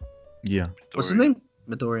 Yeah. What's his name?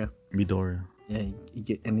 Midoriya. Yeah, he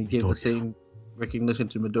gave the same recognition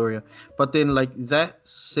to Midoriya. But then like that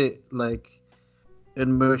set like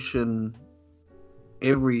in motion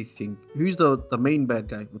everything. Who's the main bad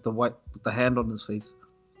guy with the hand on his face?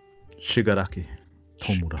 Shigaraki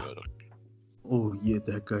Tomura. Oh yeah,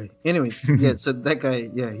 that guy. Anyways, yeah, so that guy,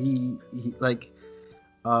 yeah, he like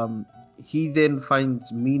he then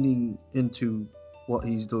finds meaning into what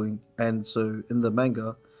he's doing, and so in the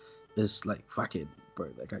manga it's like fucking bro,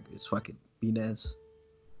 that guy is fucking bean ass.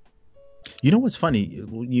 You know what's funny?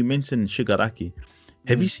 You mentioned Shigaraki.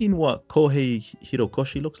 Have you seen what Kohei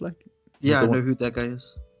Hirokoshi looks like? Yeah, I know who that guy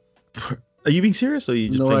is. Are you being serious, or are you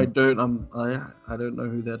just? No, playing? I don't. I don't know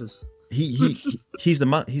who that is. He's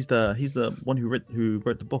the one who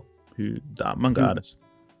wrote the book, the manga artist.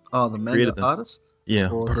 Oh, the manga artist. Yeah.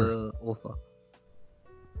 Or the author.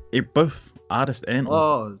 Both artist and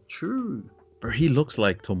author. Oh, true. Bro, he looks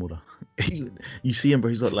like Tomura. You see him, bro.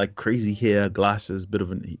 He's got like crazy hair, glasses, bit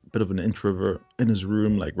of an introvert in his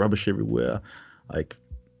room, like rubbish everywhere. Like,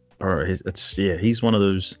 bro, he's one of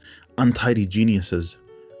those untidy geniuses.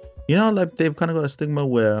 You know, like they've kind of got a stigma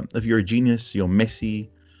where if you're a genius, you're messy.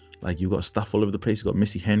 Like you've got stuff all over the place. You've got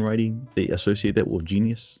messy handwriting. They associate that with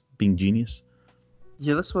being genius.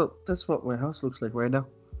 Yeah, that's what my house looks like right now.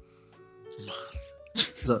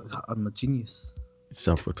 So, I'm a genius.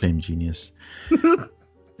 Self-proclaimed genius.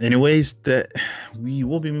 Anyways, that we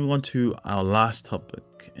will be moving on to our last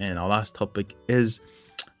topic, and our last topic is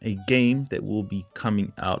a game that will be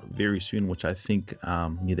coming out very soon, which I think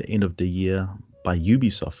near the end of the year by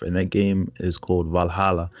Ubisoft, and that game is called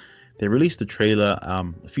Valhalla. They released the trailer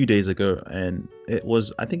a few days ago, and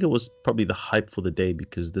I think it was probably the hype for the day,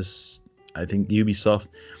 because I think Ubisoft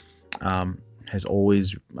has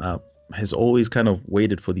always kind of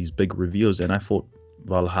waited for these big reveals, and I thought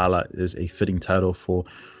Valhalla is a fitting title for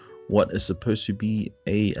what is supposed to be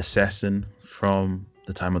a assassin from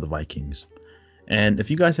the time of the Vikings. And if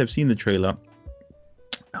you guys have seen the trailer,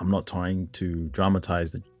 I'm not trying to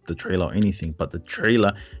dramatize the trailer or anything, but the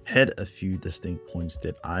trailer had a few distinct points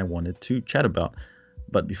that I wanted to chat about.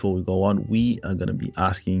 But before we go on, we are going to be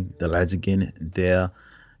asking the lads again their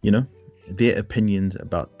opinions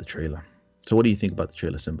about the trailer. So what do you think about the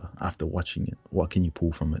trailer, Simba? After watching it, what can you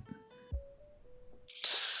pull from it?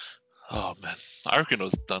 Oh man, I reckon it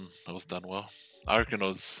was done well. I reckon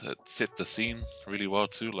it set the scene really well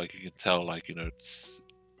too. Like you can tell, like, you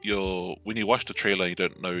know, when you watch the trailer, you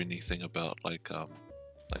don't know anything about like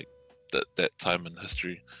that time in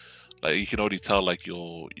history. Like you can already tell, like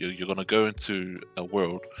you're gonna go into a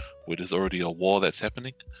world where there's already a war that's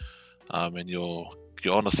happening, and you're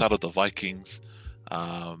on the side of the Vikings.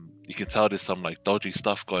 You can tell there's some like dodgy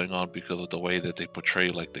stuff going on because of the way that they portray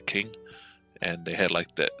like the king, and they had like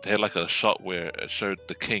a shot where it showed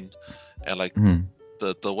the king, and like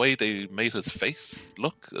the way they made his face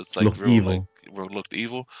look, it's like Looked real evil. looked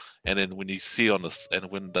evil. And then when you see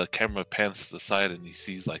when the camera pans to the side and he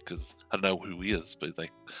sees like his, I don't know who he is, but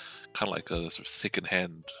like kind of like a sort of second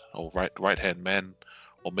hand or right hand man,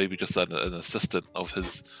 or maybe just an assistant of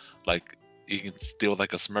his. Like you can still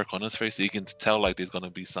like a smirk on his face. You can tell like there's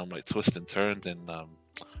gonna be some like twists and turns and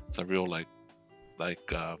some real like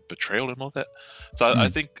betrayal and all that. So I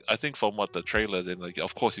think from what the trailer, then like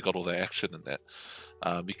of course you got all the action in that.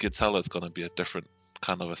 You can tell it's gonna be a different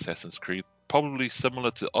kind of Assassin's Creed, probably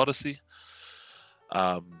similar to Odyssey.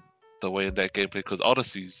 The way in that gameplay, because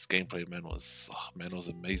Odyssey's gameplay was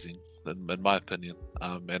amazing in my opinion.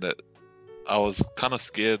 And I was kind of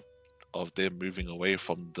scared of them moving away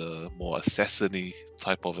from the more assassin-y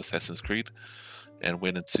type of Assassin's Creed and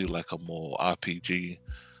went into like a more RPG.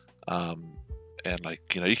 And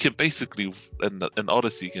like you can basically in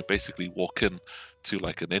Odyssey you can basically walk in to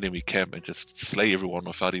like an enemy camp and just slay everyone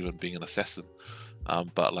without even being an assassin.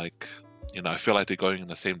 But like I feel like they're going in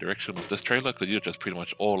the same direction with this trailer, because you're just pretty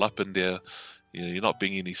much all up in there. You're not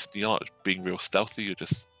being real stealthy. You're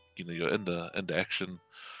just you're in the action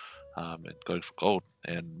and going for gold.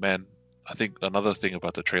 And man, I think another thing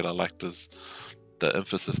about the trailer I liked is the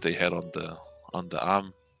emphasis they had on the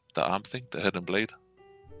arm thing, the hidden blade.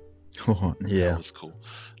 Oh, yeah. That was cool.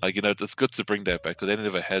 Like it's good to bring that back, because they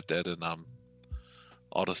never had that in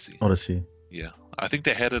Odyssey. Yeah, I think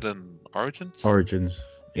they had it in Origins.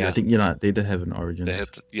 Yeah, I think they did have an Origins. They had,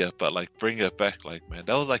 but like bring it back, like man,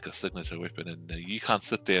 that was like a signature weapon, and you can't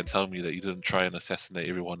sit there and tell me that you didn't try and assassinate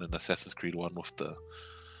everyone in Assassin's Creed 1 with the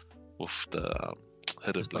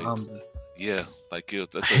hidden blade. Yeah, like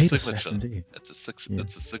it's a signature. It's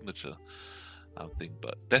a signature thing.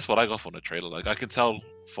 But that's what I got from the trailer. Like I can tell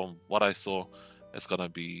from what I saw, it's gonna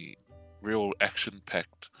be real action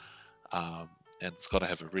packed. And it's gonna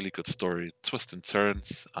have a really good story, twists and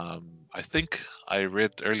turns. I think I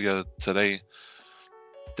read earlier today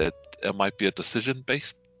that it might be a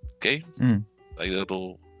decision-based game. Like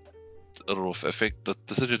it'll affect the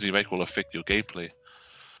decisions you make will affect your gameplay.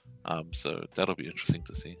 So that'll be interesting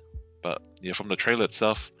to see. But yeah, from the trailer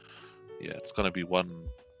itself, yeah, it's gonna be one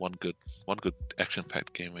good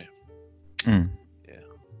action-packed game. Yeah.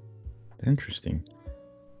 Interesting.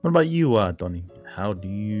 What about you, Donnie?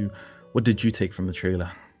 What did you take from the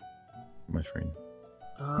trailer, my friend?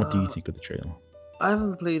 What do you think of the trailer? I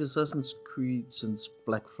haven't played Assassin's Creed since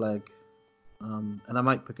Black Flag, and I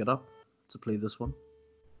might pick it up to play this one.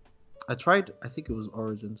 I tried, I think it was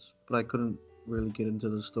Origins, but I couldn't really get into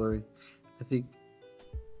the story. I think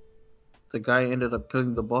the guy ended up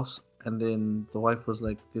killing the boss, and then the wife was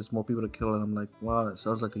like, there's more people to kill, and I'm like, wow, it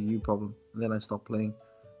sounds like a you problem. And then I stopped playing.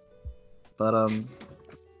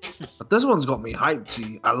 But this one's got me hyped.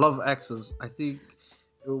 Gee, I love axes. I think,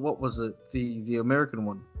 what was it? The American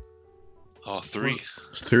one. Oh, 3.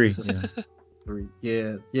 It's 3. Yeah. 3.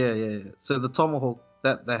 Yeah. So the Tomahawk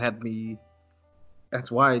that had me. That's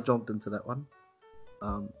why I jumped into that one.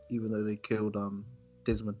 Even though they killed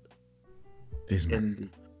Desmond. In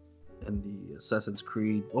the Assassin's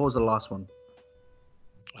Creed. What was the last one?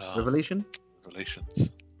 Revelations.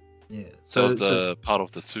 Yeah. So the part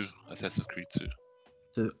of the 2 Assassin's Creed 2.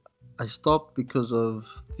 So I stopped because of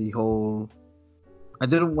the whole. I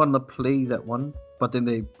didn't want to play that one, but then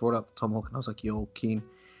they brought up Tomahawk, and I was like, "Yo, keen."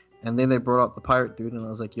 And then they brought up the pirate dude, and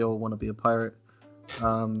I was like, "Yo, I want to be a pirate."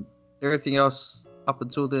 Everything else up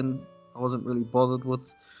until then, I wasn't really bothered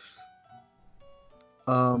with.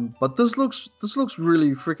 But this looks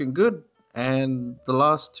really freaking good, and the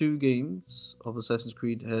last 2 games of Assassin's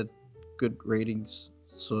Creed had good ratings,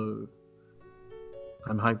 so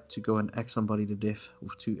I'm hyped to go and axe somebody to death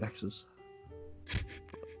with 2 axes.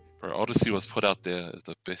 Bro, Odyssey was put out there as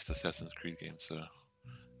the best Assassin's Creed game, so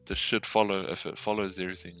this should follow if it follows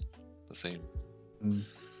everything the same.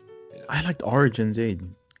 Yeah. I liked Origins,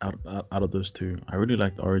 out of those 2. I really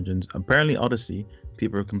liked Origins. Apparently Odyssey,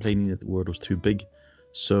 people are complaining that the world was too big.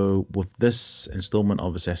 So with this installment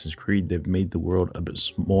of Assassin's Creed, they've made the world a bit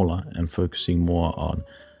smaller and focusing more on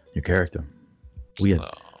your character. Weird.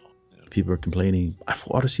 People are complaining. I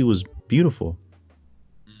thought Odyssey was beautiful.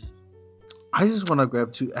 I just want to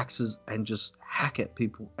grab 2 axes and just hack at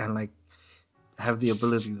people and like have the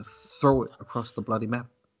ability to throw it across the bloody map.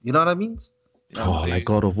 You know what I mean? Like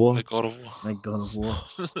God of War. Like God of War.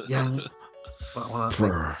 Yeah.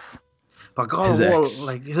 But God of War,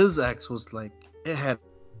 like his axe was like, it had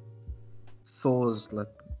Thor's like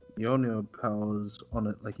Mjolnir powers on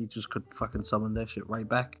it. Like he just could fucking summon that shit right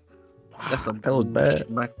back. That's a that was bad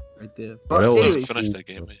right there. But anyway, finish that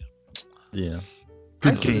game, man. Yeah.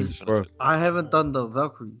 Good game, bro. I haven't done the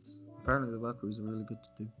Valkyries. Apparently the Valkyries are really good to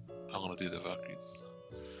do. I want to do the Valkyries.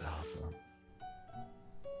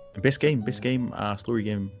 Best game, story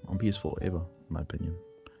game on PS4 ever, in my opinion.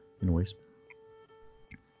 Anyways,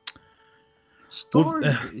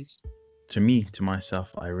 Story. to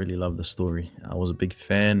myself, I really love the story. I was a big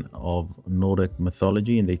fan of Nordic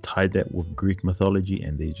mythology, and they tied that with Greek mythology,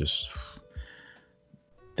 and they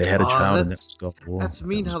had a child, and that's God of War. That's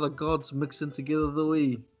mean how the gods mix in together the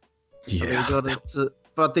way. Yeah.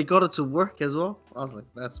 But they got it to work as well. I was like,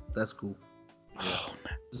 that's cool. Oh,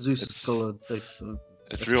 man. Zeus is still a dick.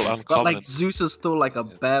 It's real But uncommon. like Zeus is still like a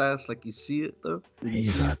badass. Like you see it though.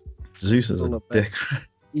 Zeus is a dick.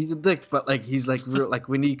 He's a dick, but like he's like real. Like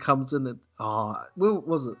when he comes in and where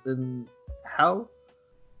was it, in hell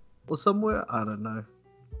or somewhere? I don't know.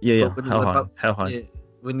 Yeah. But when How high? Yeah,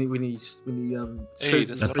 when he Hey, shows this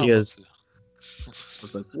his is I think what it's- I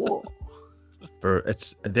was like, whoa. Bro,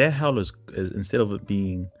 it's their hell is instead of it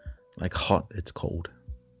being like hot, it's cold,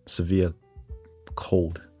 severe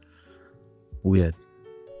cold, weird.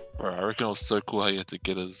 Bro, I reckon it was so cool how you had to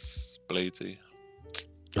get his blade to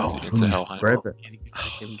Oh, Helheim. grab it I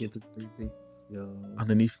can get it easy. Yo.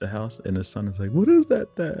 underneath the house, and the son is like, "What is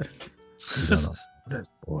that, Dad?" You don't know. That's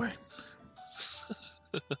boy.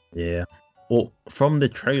 Yeah. Well, from the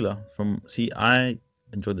trailer, I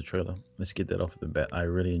enjoyed the trailer. Let's get that off the bat. I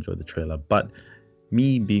really enjoyed the trailer, but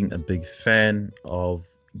me being a big fan of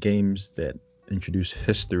games that introduce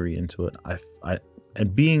history into it,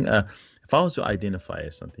 and being if I was to identify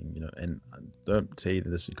as something, you know, and don't say that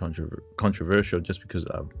this is controversial just because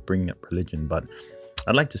I'm bringing up religion, but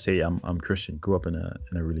I'd like to say I'm Christian. Grew up in a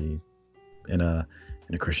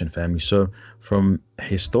Christian family. So from a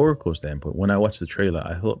historical standpoint, when I watched the trailer,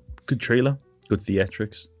 I thought good trailer, good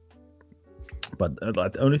theatrics. But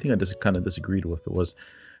the only thing I kind of disagreed with was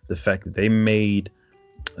the fact that they made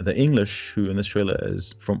the English, who in this trailer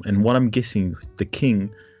is from, and what I'm guessing, the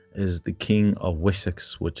king is the king of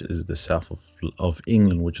Wessex, which is the south of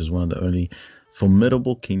England, which is one of the only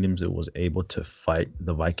formidable kingdoms that was able to fight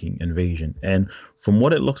the Viking invasion. And from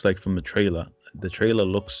what it looks like from the trailer, there's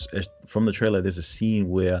a scene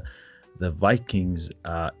where the Vikings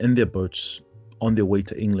are in their boats on their way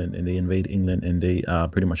to England, and they invade England, and they are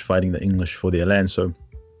pretty much fighting the English for their land. So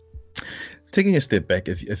taking a step back,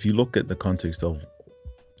 if you look at the context of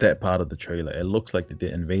that part of the trailer, it looks like that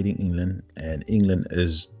they're invading England, and England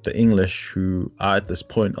is the English, who are at this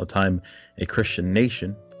point of time a Christian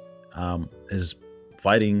nation, is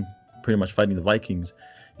pretty much fighting the Vikings,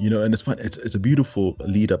 you know. And it's fun. It's a beautiful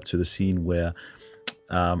lead up to the scene where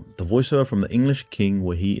the voiceover from the English king,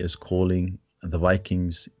 where he is calling the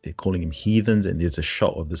Vikings, they're calling him heathens, and there's a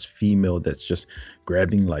shot of this female that's just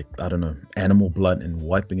grabbing, like, I don't know, animal blood and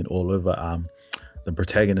wiping it all over the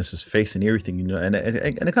protagonist's face and everything, you know. And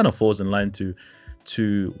it kind of falls in line to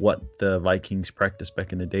what the Vikings practiced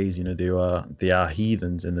back in the days. You know, they are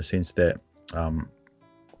heathens in the sense that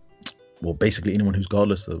well, basically anyone who's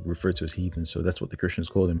godless are referred to as heathens. So that's what the Christians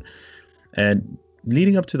call them. And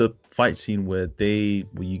leading up to the fight scene where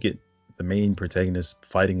you get the main protagonist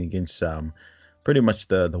fighting against pretty much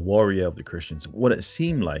the warrior of the Christians, what it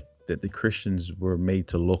seemed like that the Christians were made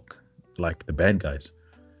to look like the bad guys,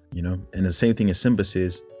 you know. And the same thing as Simba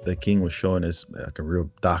says, the king was shown as like a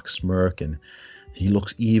real dark smirk, and he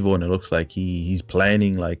looks evil, and it looks like he's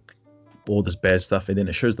planning like all this bad stuff. And then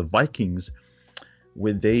it shows the Vikings,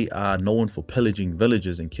 where they are known for pillaging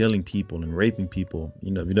villages and killing people and raping people.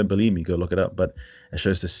 You know, if you don't believe me, go look it up. But it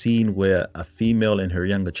shows the scene where a female and her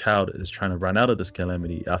younger child is trying to run out of this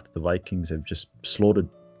calamity after the Vikings have just slaughtered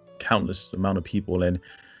countless amount of people, and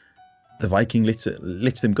the Viking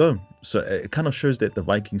lets them go. So it kind of shows that the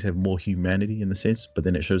Vikings have more humanity in the sense, but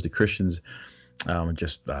then it shows the Christians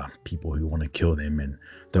just people who want to kill them and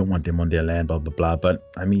don't want them on their land, blah blah blah. But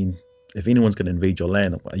I mean, if anyone's going to invade your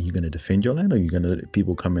land, are you going to defend your land, or are you going to let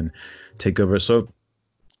people come and take over? So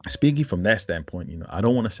speaking from that standpoint, you know, I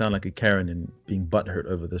don't want to sound like a Karen and being butthurt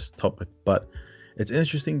over this topic, but it's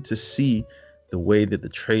interesting to see the way that the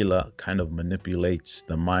trailer kind of manipulates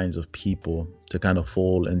the minds of people to kind of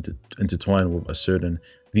fall intertwine with a certain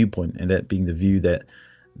viewpoint, and that being the view that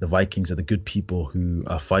the Vikings are the good people who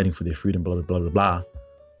are fighting for their freedom, blah, blah, blah, blah, blah.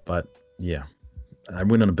 But yeah, I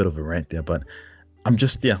went on a bit of a rant there, but I'm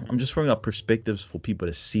just throwing up perspectives for people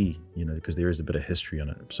to see, you know, because there is a bit of history on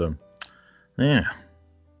it. So yeah,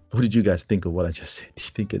 what did you guys think of what I just said? Do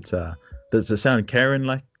you think it's does it sound Karen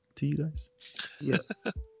like to you guys? Yeah.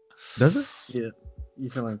 Does it? Yeah. You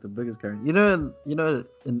sound like the biggest Karen. You know,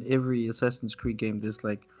 in every Assassin's Creed game,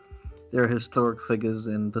 there are historic figures,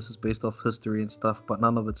 and this is based off history and stuff, but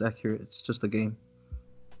none of it's accurate. It's just a game.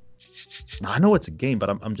 I know it's a game, but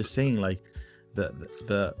I'm just saying, like,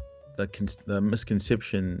 the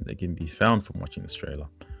misconception that can be found from watching this trailer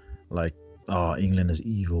like, oh, England is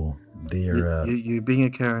evil. They're You're being a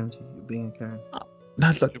Karen. G. You're being a Karen.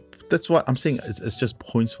 that's what I'm saying. It's just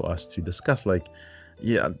points for us to discuss. Like,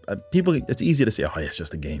 yeah, people. It's easy to say, oh, yeah, it's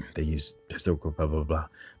just a game. They use historical blah blah blah.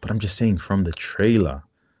 But I'm just saying from the trailer,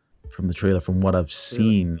 from what I've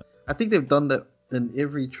seen. I think they've done that in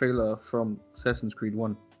every trailer from Assassin's Creed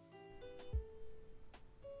 1.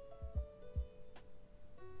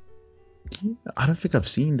 I don't think I've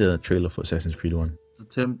seen the trailer for Assassin's Creed 1. The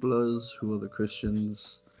Templars, who are the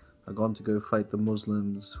Christians, are going to go fight the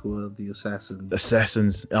Muslims, who are the assassins.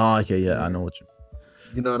 Assassins. Oh, okay, yeah, I know what you.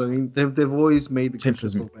 You know what I mean? They've always made the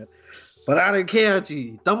Templars. Christians look bad. But I don't care,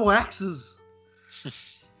 G. Double axes.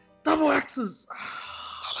 Double axes.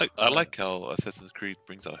 I like how Assassin's Creed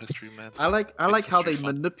brings out history, man. I like It's how they history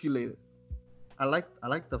fun. manipulate it. I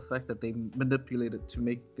like the fact that they manipulate it to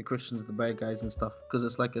make the Christians the bad guys and stuff, because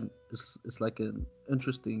it's like an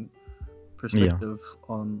interesting perspective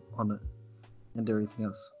on it and everything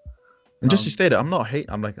else. And just to state it, I'm not hate.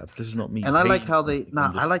 I'm like, this is not me. And I like hating. how they I'm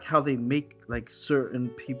just- I like how they make like certain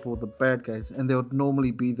people the bad guys, and they would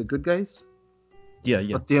normally be the good guys. Yeah.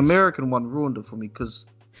 But the American one ruined it for me, because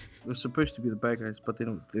they were supposed to be the bad guys, but they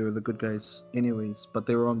were the good guys anyways. But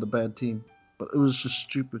they were on the bad team. But it was just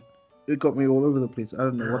stupid. It got me all over the place. I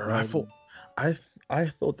don't know what the hell. I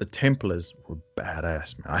thought the Templars were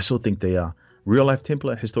badass, man. I still think they are real life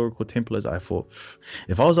Templar, historical Templars. I thought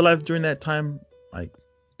if I was alive during that time, like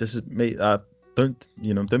this is me. Don't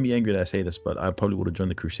be angry that I say this, but I probably would have joined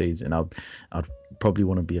the Crusades, and I'd probably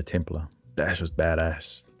want to be a Templar. That's just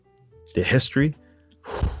badass. The history.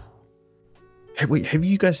 Have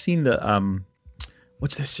you guys seen the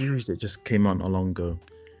what's that series that just came out not long ago?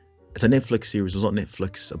 It's a Netflix series. It was on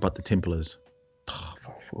Netflix about the Templars. Oh, I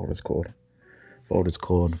forgot what it's called.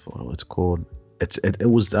 It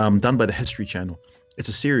was done by the History Channel. It's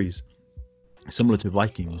a series similar to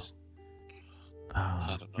Vikings.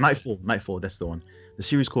 I don't know. Nightfall. That's the one. The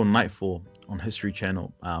series called Nightfall on History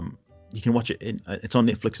Channel. You can watch it. It's on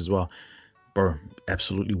Netflix as well. Bro,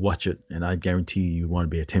 absolutely watch it, and I guarantee you want to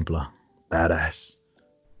be a Templar. Badass.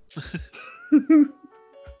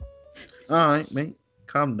 All right, mate.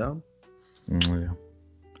 Calm down. Yeah.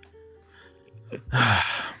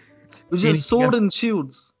 Was you a sword and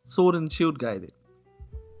shield guy then?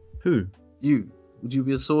 Who? You? Would you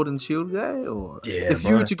be a sword and shield guy, or Yeah, if you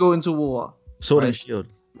bro. were to go into war? Sword and Right. shield.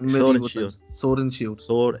 medieval shield. times, sword and shield.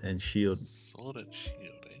 Sword and shield. Sword and shield,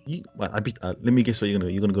 eh? Let me guess what you're gonna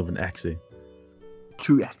go. You're gonna go with an axe. Eh?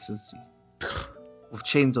 2 axes, G, with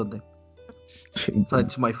chains on them, tied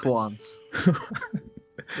to my forearms.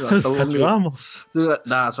 Cut your arm off. So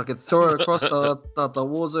I can throw it across the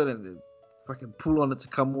war zone and then fucking pull on it to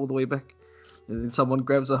come all the way back. And then someone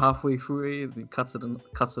grabs it halfway through and then cuts it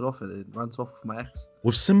off and then runs off with my axe.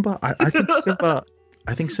 With Simba, I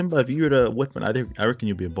think Simba. If you were a weapon, I reckon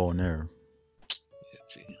you'd be a bow and arrow, Yeah,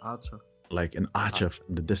 gee. Archer. like an archer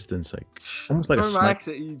from the distance, like almost like a Throw my sniper. axe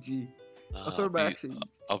at you, G. Nah, I'll throw my axe at you.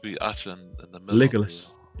 I'll be Archer in the middle.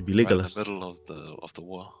 Legolas. You'd be Right in Legolas. the middle of the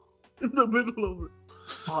war. In the middle of it.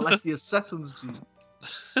 Oh, like the assassins, G.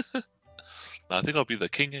 Nah, I think I'll be the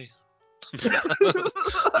king, eh? You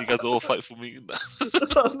guys all fight for me. Sit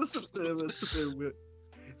there, man.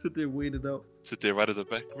 Sit there, wait it out. Sit there right at the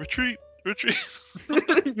back. Retreat, retreat.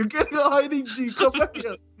 You're getting a hiding, G. Come back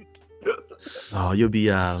here. Oh, you'll be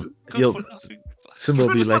Good yo. for nothing. Simba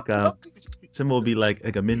will be like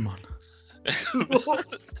Agamemnon.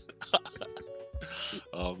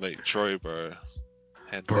 Oh mate, Troy, bro.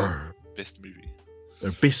 Hands Bro, down, best movie.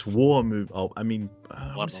 the best war movie. Oh, I mean, I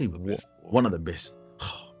One want of to say the war, best war. one of the best.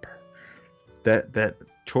 Oh, bro. That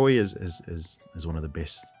Troy is one of the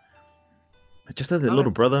best. Just that I little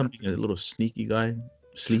like- brother, being a little sneaky guy,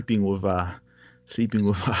 sleeping with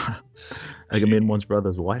Agamemnon's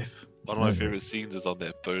brother's wife. One of my Oh, favorite scenes is on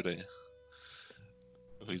that boat, eh?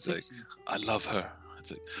 Where he's like, I love her.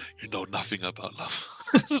 It's like, you know nothing about love.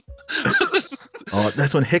 Oh,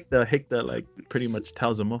 that's when Hector like pretty much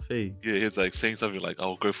tells him off. Eh? Yeah, he's like saying something like,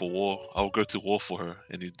 I'll go for war. I'll go to war for her.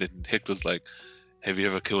 And then Hector's like, have you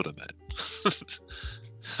ever killed a man?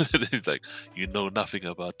 And he's like, you know nothing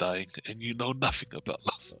about dying and you know nothing about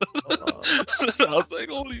love. I was like,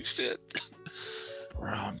 holy shit.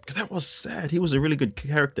 Bro, because that was sad. He was a really good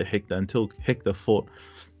character, Hector, until Hector fought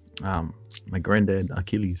my granddad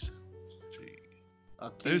Achilles. Gee,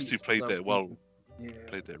 those two played that well. Yeah,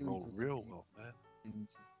 Played that role real well, man.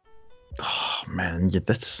 Oh man, yeah,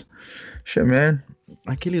 that's shit, man.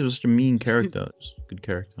 Achilles was such a mean character. Just a good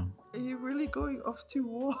character. Are you really going off to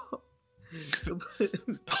war? Oh,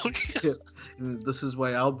 yeah. And this is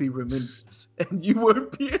why I'll be remembered, and you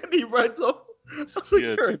won't be. And he rides off That's like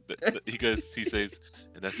Yeah, you're dead. he says,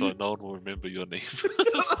 and that's why no one will remember your name.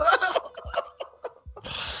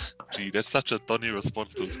 Gee, that's such a Donny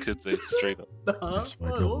response to his kids, eh? Straight up. That's why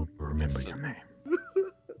no one will remember That's your it. name.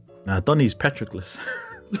 Nah, Donnie's Patroclus.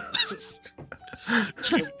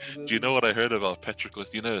 Do you know what I heard about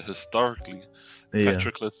Patroclus? You know, historically, Yeah,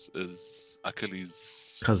 Patroclus is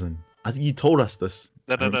Achilles' cousin. I think you told us this.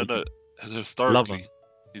 No. I remember Historically, Lover.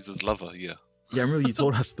 he's his lover, yeah. Yeah, I remember you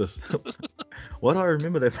told us this. Why do I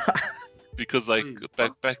remember that? Because like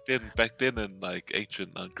Wait, back then in like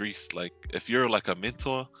ancient Greece, like if you're like a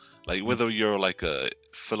mentor, like Mm. whether you're like a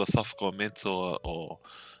philosophical mentor or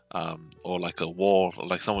like a war, or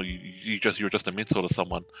like someone you're just a mentor to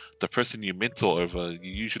someone, the person you mentor over,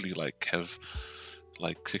 you usually like have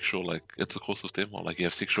like sexual like intercourse with them, or like you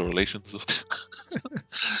have sexual relations with them.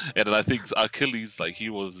 And then I think Achilles, like it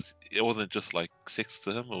wasn't just like sex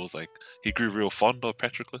to him, it was like he grew real fond of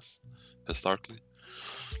Patroclus historically.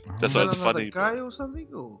 That's is why that it's another funny, guy or something?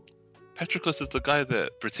 Or Patroclus is the guy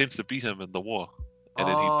that pretends to be him in the war, and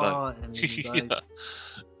then he died. and then he Yeah, dies.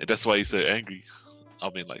 and that's why he's so angry. I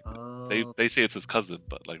mean, like Oh, they say it's his cousin,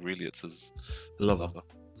 but like really it's his Lover. lover.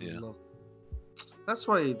 this is Yeah. love. That's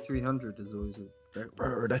why 300 is always a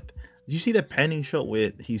Bro, did you see that panning shot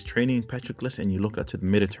where he's training Patroclus and you look out to the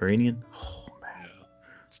Mediterranean? Oh man, Yeah,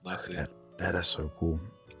 it's nice. bro, Yeah. that is so cool.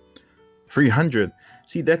 300.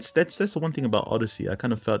 See, that's the one thing about Odyssey. I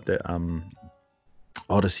kind of felt that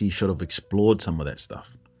Odyssey should have explored some of that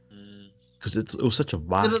stuff Mm, because it was such a Did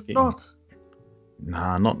vast it game. not?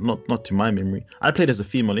 Nah, not to my memory. I played as a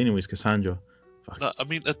female, anyways, Cassandra. Fuck. no, I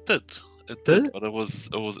mean it did. It Did did, it? but it was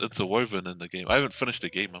interwoven in the game. I haven't finished the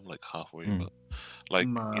game. I'm like halfway, Mm. but like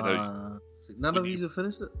None when of you- you have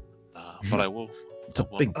finished it. nah, but I will. It's a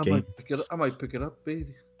Well, big I game. might pick it up. I might pick it up,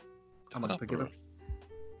 baby. I might pick it bro. up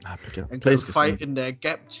I pick it up. and Play go as Cassandra. fight in their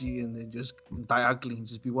Gap G and then just diagonally and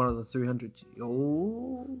just be one of the 300 G.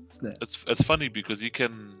 Oh snap! It's funny because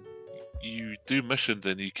you do missions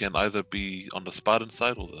and you can either be on the Spartan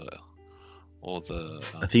side or the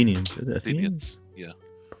Athenians. Is it Athenians? Athenians. Yeah.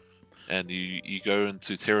 And you go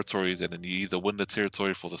into territories and then you either win the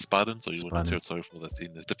territory for the Spartans or you win the Spartans. territory for the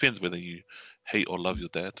Athenians. Depends whether you hate or love your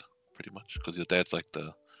dad, pretty much, because your dad's like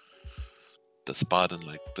the Spartan,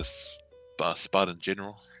 like this Spartan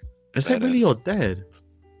general. Is that really your Badass. dad?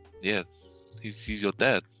 Yeah, he's your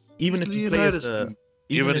dad. Even if you play as the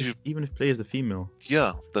Even if even if you play as the female,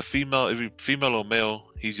 Yeah, the female, every female or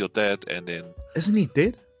male, he's your dad, and then isn't he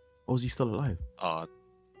dead? Or is he still alive? I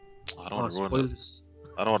don't Oh, want to ruin it. spoilers!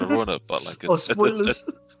 I don't want to ruin it, but like Oh, it's, spoilers!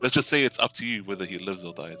 let's just say it's up to you whether he lives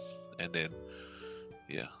or dies, and then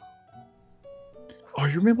yeah. Oh,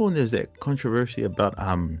 you remember when there's that controversy about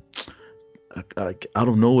like I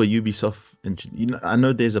don't know where Ubisoft and I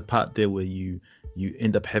know there's a part there where you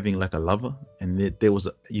end up having like a lover, and there was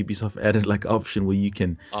Ubisoft added like option where you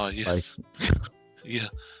can Oh yeah, like yeah.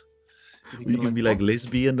 you can be like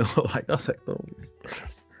lesbian or like I was like, oh,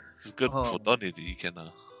 It's good Oh. for Donny. He can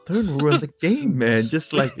don't ruin the game, man.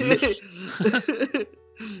 Just like It'd be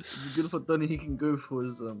good for Donny. He can go for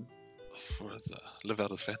his live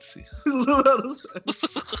out his fantasy.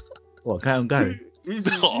 what kind of guy?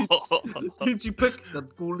 Who'd you pick?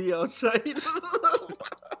 That ghoulie outside?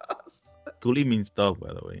 Gully means dog,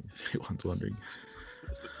 by the way, if anyone's wondering.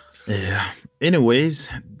 Yeah. Anyways,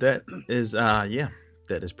 that is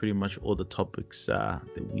that is pretty much all the topics that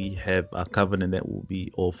we have covered, and that will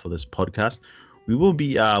be all for this podcast. We will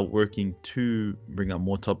be working to bring up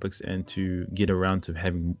more topics and to get around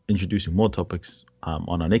to introducing more topics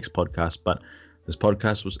on our next podcast. But this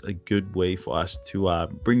podcast was a good way for us to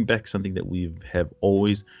bring back something that we have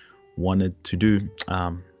always wanted to do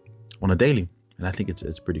on a daily, and I think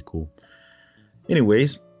it's pretty cool.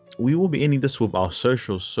 Anyways, we will be ending this with our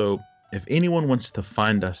socials. So if anyone wants to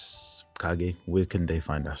find us, Kage, where can they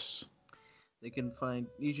find us? They can find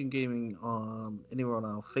Nesian Gaming anywhere on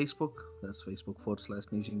our Facebook. That's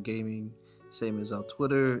Facebook.com/Nesian Gaming. Same as our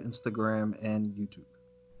Twitter, Instagram, and YouTube.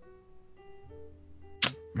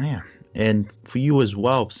 Yeah. And for you as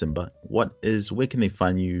well, Simba, where can they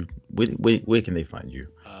find you? Where can they find you?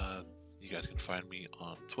 You guys can find me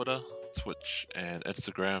on Twitter, Twitch, and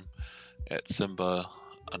Instagram at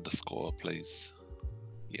Simba_plays.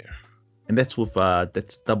 Yeah. And that's with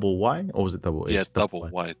that's double Y, or was it double H? Yeah, double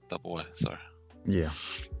Y. Sorry. Yeah.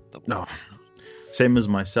 Double No. Y. Same as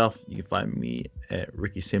myself. You can find me at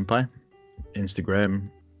Ricky Senpai, Instagram,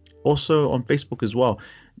 also on Facebook as well.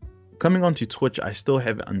 Coming onto Twitch, I still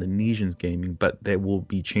have it under Nesians Gaming, but that will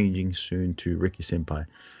be changing soon to Ricky Senpai.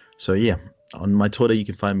 So yeah, on my Twitter you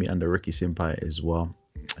can find me under Ricky Senpai as well.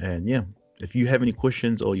 And yeah, If you have any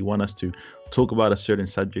questions or you want us to talk about a certain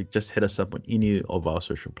subject, just hit us up on any of our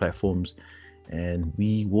social platforms and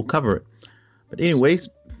we will cover it. But anyways,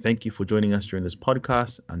 thank you for joining us during this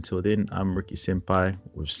podcast. Until then, I'm Ricky Senpai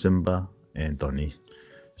with Simba and Donnie.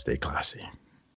 Stay classy.